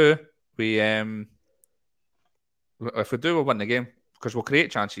 And if we do, we'll win the game because we'll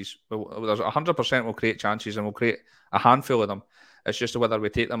create chances. There's 100% we'll create chances, and we'll create a handful of them. It's just whether we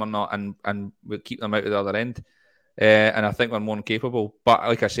take them or not, and we keep them out of the other end. And I think we're more than capable. But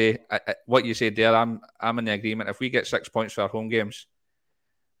like I say, what you said there, I'm in the agreement. If we get 6 points for our home games,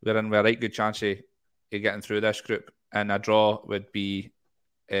 we're in a right good chance of getting through this group. And a draw would be.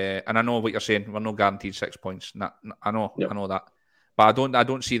 And I know what you're saying. We're not guaranteed 6 points. I know that. But I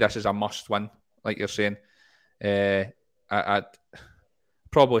don't see this as a must win, like you're saying. I'd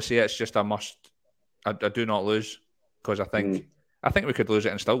probably say it's just a must. I do not lose because I think we could lose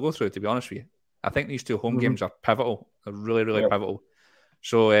it and still go through. To be honest with you, I think these two home games are pivotal. They're really, really pivotal.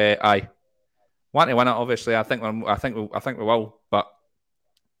 So I want to win it. Obviously, I think we will. But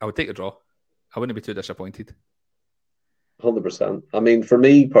I would take a draw. I wouldn't be too disappointed. 100%. I mean, for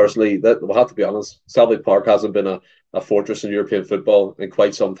me personally, that we'll have to be honest. Celtic Park hasn't been a fortress in European football in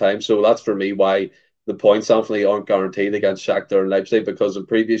quite some time. So that's for me why the points definitely aren't guaranteed against Shakhtar and Leipzig, because in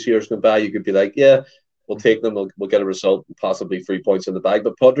previous years gone by, you could be like, yeah, we'll take them, we'll get a result, possibly 3 points in the bag.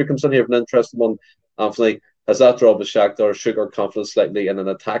 But Podrick comes in here with an interesting one. Anthony, has that draw with Shakhtar shook our confidence slightly in an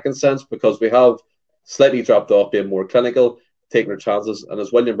attacking sense? Because we have slightly dropped off being more clinical, taking our chances. And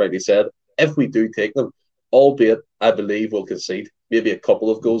as William rightly said, if we do take them, albeit I believe we'll concede maybe a couple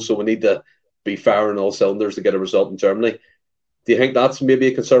of goals, so we need to be firing all cylinders to get a result in Germany. Do you think that's maybe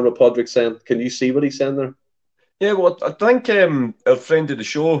a concern with Podrick saying? Can you see what he's saying there? Yeah, well, I think our friend of the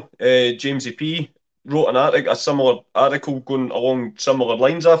show, James P, wrote a similar article going along similar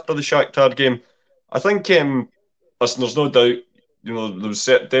lines after the Shakhtar game. I think listen, there's no doubt, there's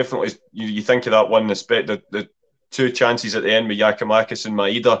definitely, you think of that one, the two chances at the end with Giakoumakis and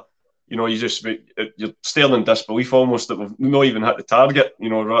Maeda. You're staring in disbelief almost that we've not even hit the target,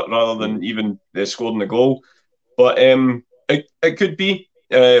 rather than even scoring the goal. But it could be.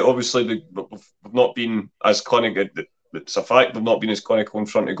 Obviously, we've not been as clinical. It's a fact we've not been as clinical in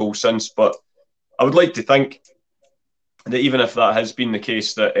front of goal since. But I would like to think that even if that has been the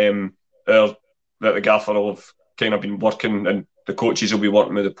case, that that the gaffer will have kind of been working, and the coaches will be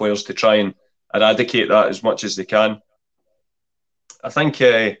working with the players to try and eradicate that as much as they can. I think.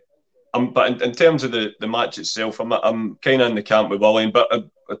 But in terms of the match itself, I'm kind of in the camp with William, but I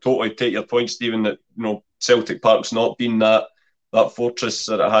totally take your point, Stephen, that Celtic Park's not been that fortress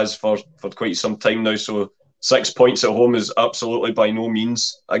that it has for quite some time now. So 6 points at home is absolutely by no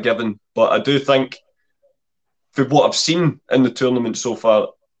means a given. But I do think, for what I've seen in the tournament so far,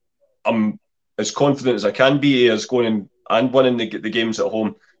 I'm as confident as I can be as going and winning the games at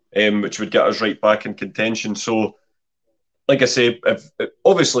home, which would get us right back in contention. So, like I say,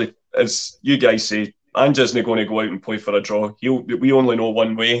 obviously, as you guys say, Ange isn't going to go out and play for a draw. We only know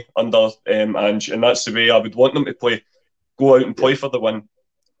one way under Ange, and that's the way I would want them to play. Go out and play for the win.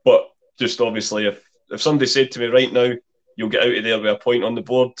 But just obviously, if somebody said to me right now, you'll get out of there with a point on the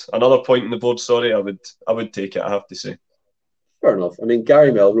board, another point on the board, sorry, I would take it, I have to say. Fair enough. I mean,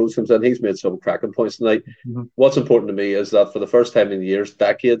 Gary Melrose comes in, he's made some cracking points tonight. What's important to me is that for the first time in years,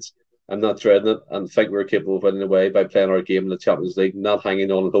 decades, I'm not dreading it and think we're capable of winning away by playing our game in the Champions League, not hanging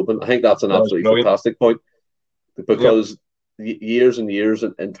on and hoping. I think that's an absolutely fantastic point, because years and years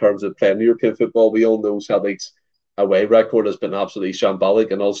in terms of playing European football, we all know Celtic's away record has been absolutely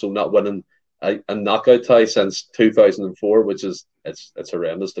shambolic, and also not winning a knockout tie since 2004, which is it's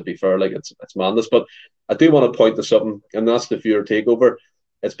horrendous, to be fair. Like it's madness. But I do want to point to something, and that's the Viewer Takeover.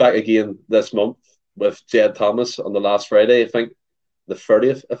 It's back again this month with Jed Thomas on the last Friday. I think the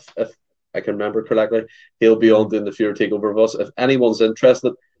 30th, if I can remember correctly. He'll be on doing the Viewer Takeover of us. If anyone's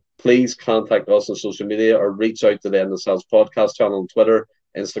interested, please contact us on social media or reach out to the End of Celts podcast channel on Twitter,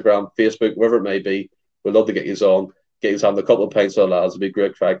 Instagram, Facebook, wherever it may be. We'd love to get you on, get you having a couple of pints of lads. It'd be a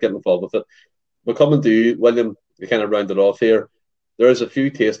great crack, get involved with it. We're coming to you, William, we kind of round it off here. There's a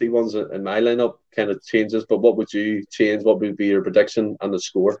few tasty ones in my lineup, kind of changes, but what would you change? What would be your prediction and the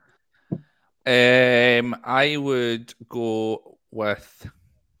score? I would go with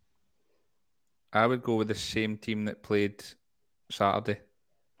the same team that played Saturday.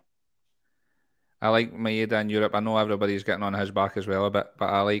 I like Maeda in Europe. I know everybody's getting on his back as well a bit, but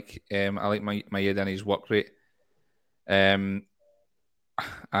I like Maeda and his work rate.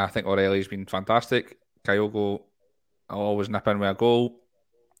 I think O'Reilly's been fantastic. Kyogo, I'll always nip in with a goal.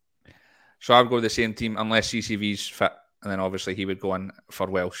 So I'd go with the same team unless CCV's fit, and then obviously he would go in for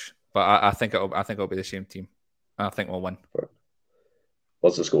Welsh. But I think it'll be the same team. I think we'll win.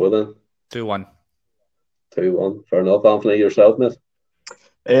 What's the score then? 2-1. 2-1. Fair enough. Anthony, yourself, mate?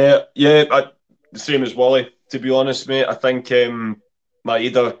 The same as Wally. To be honest, mate, I think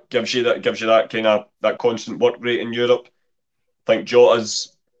Maeda gives you that kind of that constant work rate in Europe. I think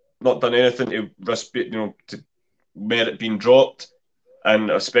Jota's not done anything to risk, to merit being dropped, and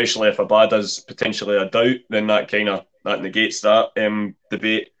especially if Abada's potentially a doubt, then that negates that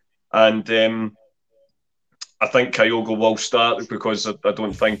debate. And I think Kyogo will start because I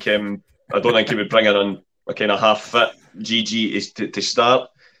don't think he would bring in a kind of half fit GG to start.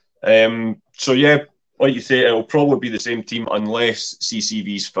 So yeah, like you say, it'll probably be the same team unless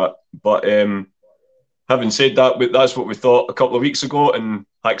CCV's fit. But having said that, that's what we thought a couple of weeks ago, and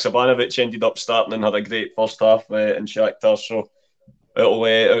Haksabanovic ended up starting and had a great first half in Shakhtar. So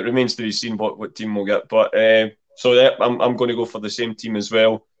it remains to be seen what team we'll get. But so yeah, I'm going to go for the same team as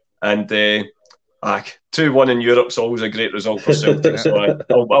well. And 2-1 in Europe's always a great result for Celtic. So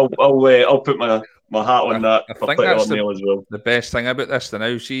I'll put my hat on that. I think that's the best thing about this.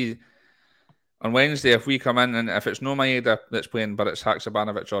 Now, see, on Wednesday, if we come in and if it's no Maeda that's playing, but it's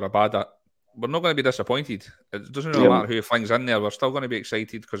Haksabanovic or Abada, we're not going to be disappointed. It doesn't really matter who flings in there. We're still going to be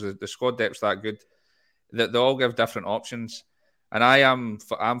excited because the squad depth's that good. They all give different options. And I'm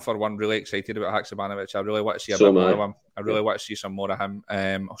for one really excited about Haksabanovic. I really want to see a bit more of him. I really want to see some more of him.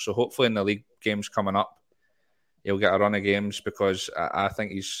 So hopefully in the league games coming up, he'll get a run of games because I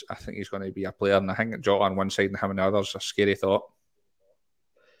think he's going to be a player. And I think Jota on one side and him on the other is a scary thought.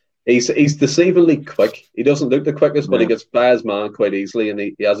 He's deceivingly quick. He doesn't look the quickest, but he gets by his man quite easily, and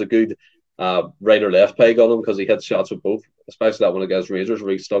he has a good right or left peg on him because he hits shots with both, especially that one against Rangers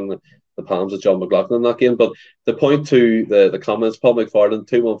where he stung the palms of John McLaughlin in that game. But the point to the comments, Paul McFarland,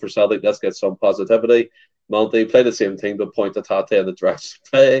 2-1 for Celtic. Let's get some positivity. Monty play the same team, but point to Tate in the direction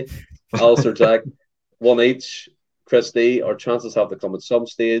play. Alistair Jack, 1 each. Christie, our chances have to come at some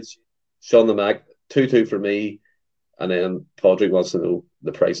stage. Sean the Mac, 2-2 for me. And then Padraig wants to know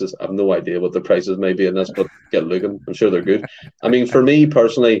the prices. I have no idea what the prices may be in this, but get looking. I'm sure they're good. I mean, for me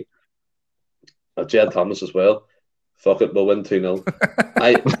personally, Jed Thomas as well. Fuck it, we'll win 2-0.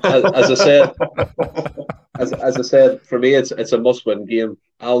 As I said, for me it's a must-win game.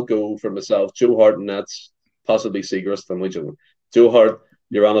 I'll go for myself. Joe Hart and Nets, possibly Seagrass, then we do. Joe Hart,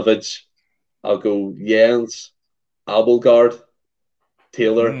 Juranovic. I'll go Jens, Abelgard,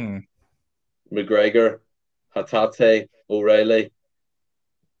 Taylor, McGregor, Hatate, O'Reilly,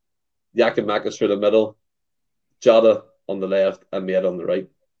 Giakoumakis through the middle, Jota on the left, and Maeda on the right.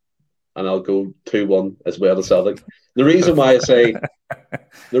 And I'll go 2-1 as well as Celtic. The reason why I say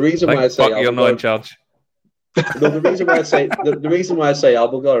you're not in charge. No, the reason why I say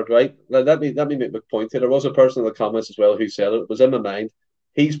Abelgard, right? Let me make my point here. There was a person in the comments as well who said it was in my mind.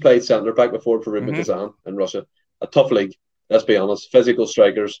 He's played centre back before for Rubin Kazan in Russia. A tough league, let's be honest. Physical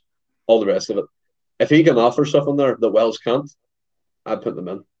strikers, all the rest of it. If he can offer stuff in there that Welsh can't, I'd put them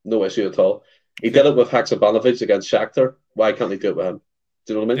in. No issue at all. He did it with Haksabanovic against Shakhtar. Why can't he do it with him?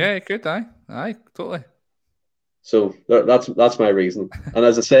 Do you know what I mean? Yeah, he could. Aye, totally. So that's my reason. And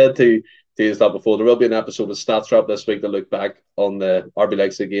as I said to you that before, there will be an episode of Stats Drop this week to look back on the RB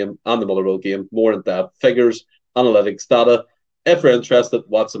Leipzig game and the Motherwell game, more in depth, figures, analytics, data. If you're interested,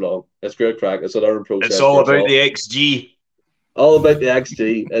 watch along. It's great crack. It's a learning process. It's all about the XG. All about the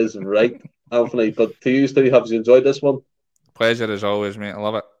XG is right, Anthony. But to you two, have you enjoyed this one? Pleasure as always, mate. I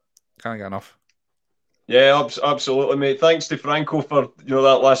love it. Can't get enough. Yeah, absolutely, mate. Thanks to Franco for that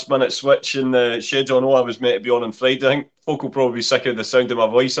last minute switch in the schedule. I know I was meant to be on Friday. I think folk will probably be sick of the sound of my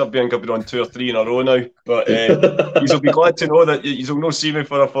voice. I've been on 2 or 3 in a row now. But you'll be glad to know that you'll not see me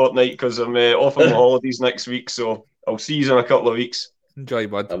for a fortnight because I'm off on my holidays next week. So I'll see you in a couple of weeks. Enjoy,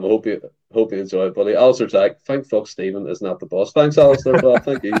 bud. I hope you enjoy it, buddy. Alistair Jack, thank fuck Stephen is not the boss. Thanks, Alistair. Well,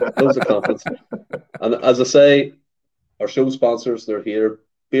 thank you. Loads of confidence. And as I say, our show sponsors, they're here.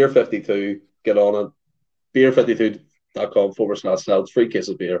 Beer 52, get on it. Beer52.com/sales, free case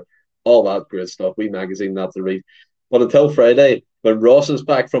of beer, all that great stuff. We magazine that to read. But until Friday, when Ross is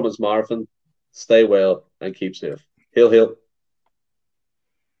back from his marathon, stay well and keep safe. Hail, hail.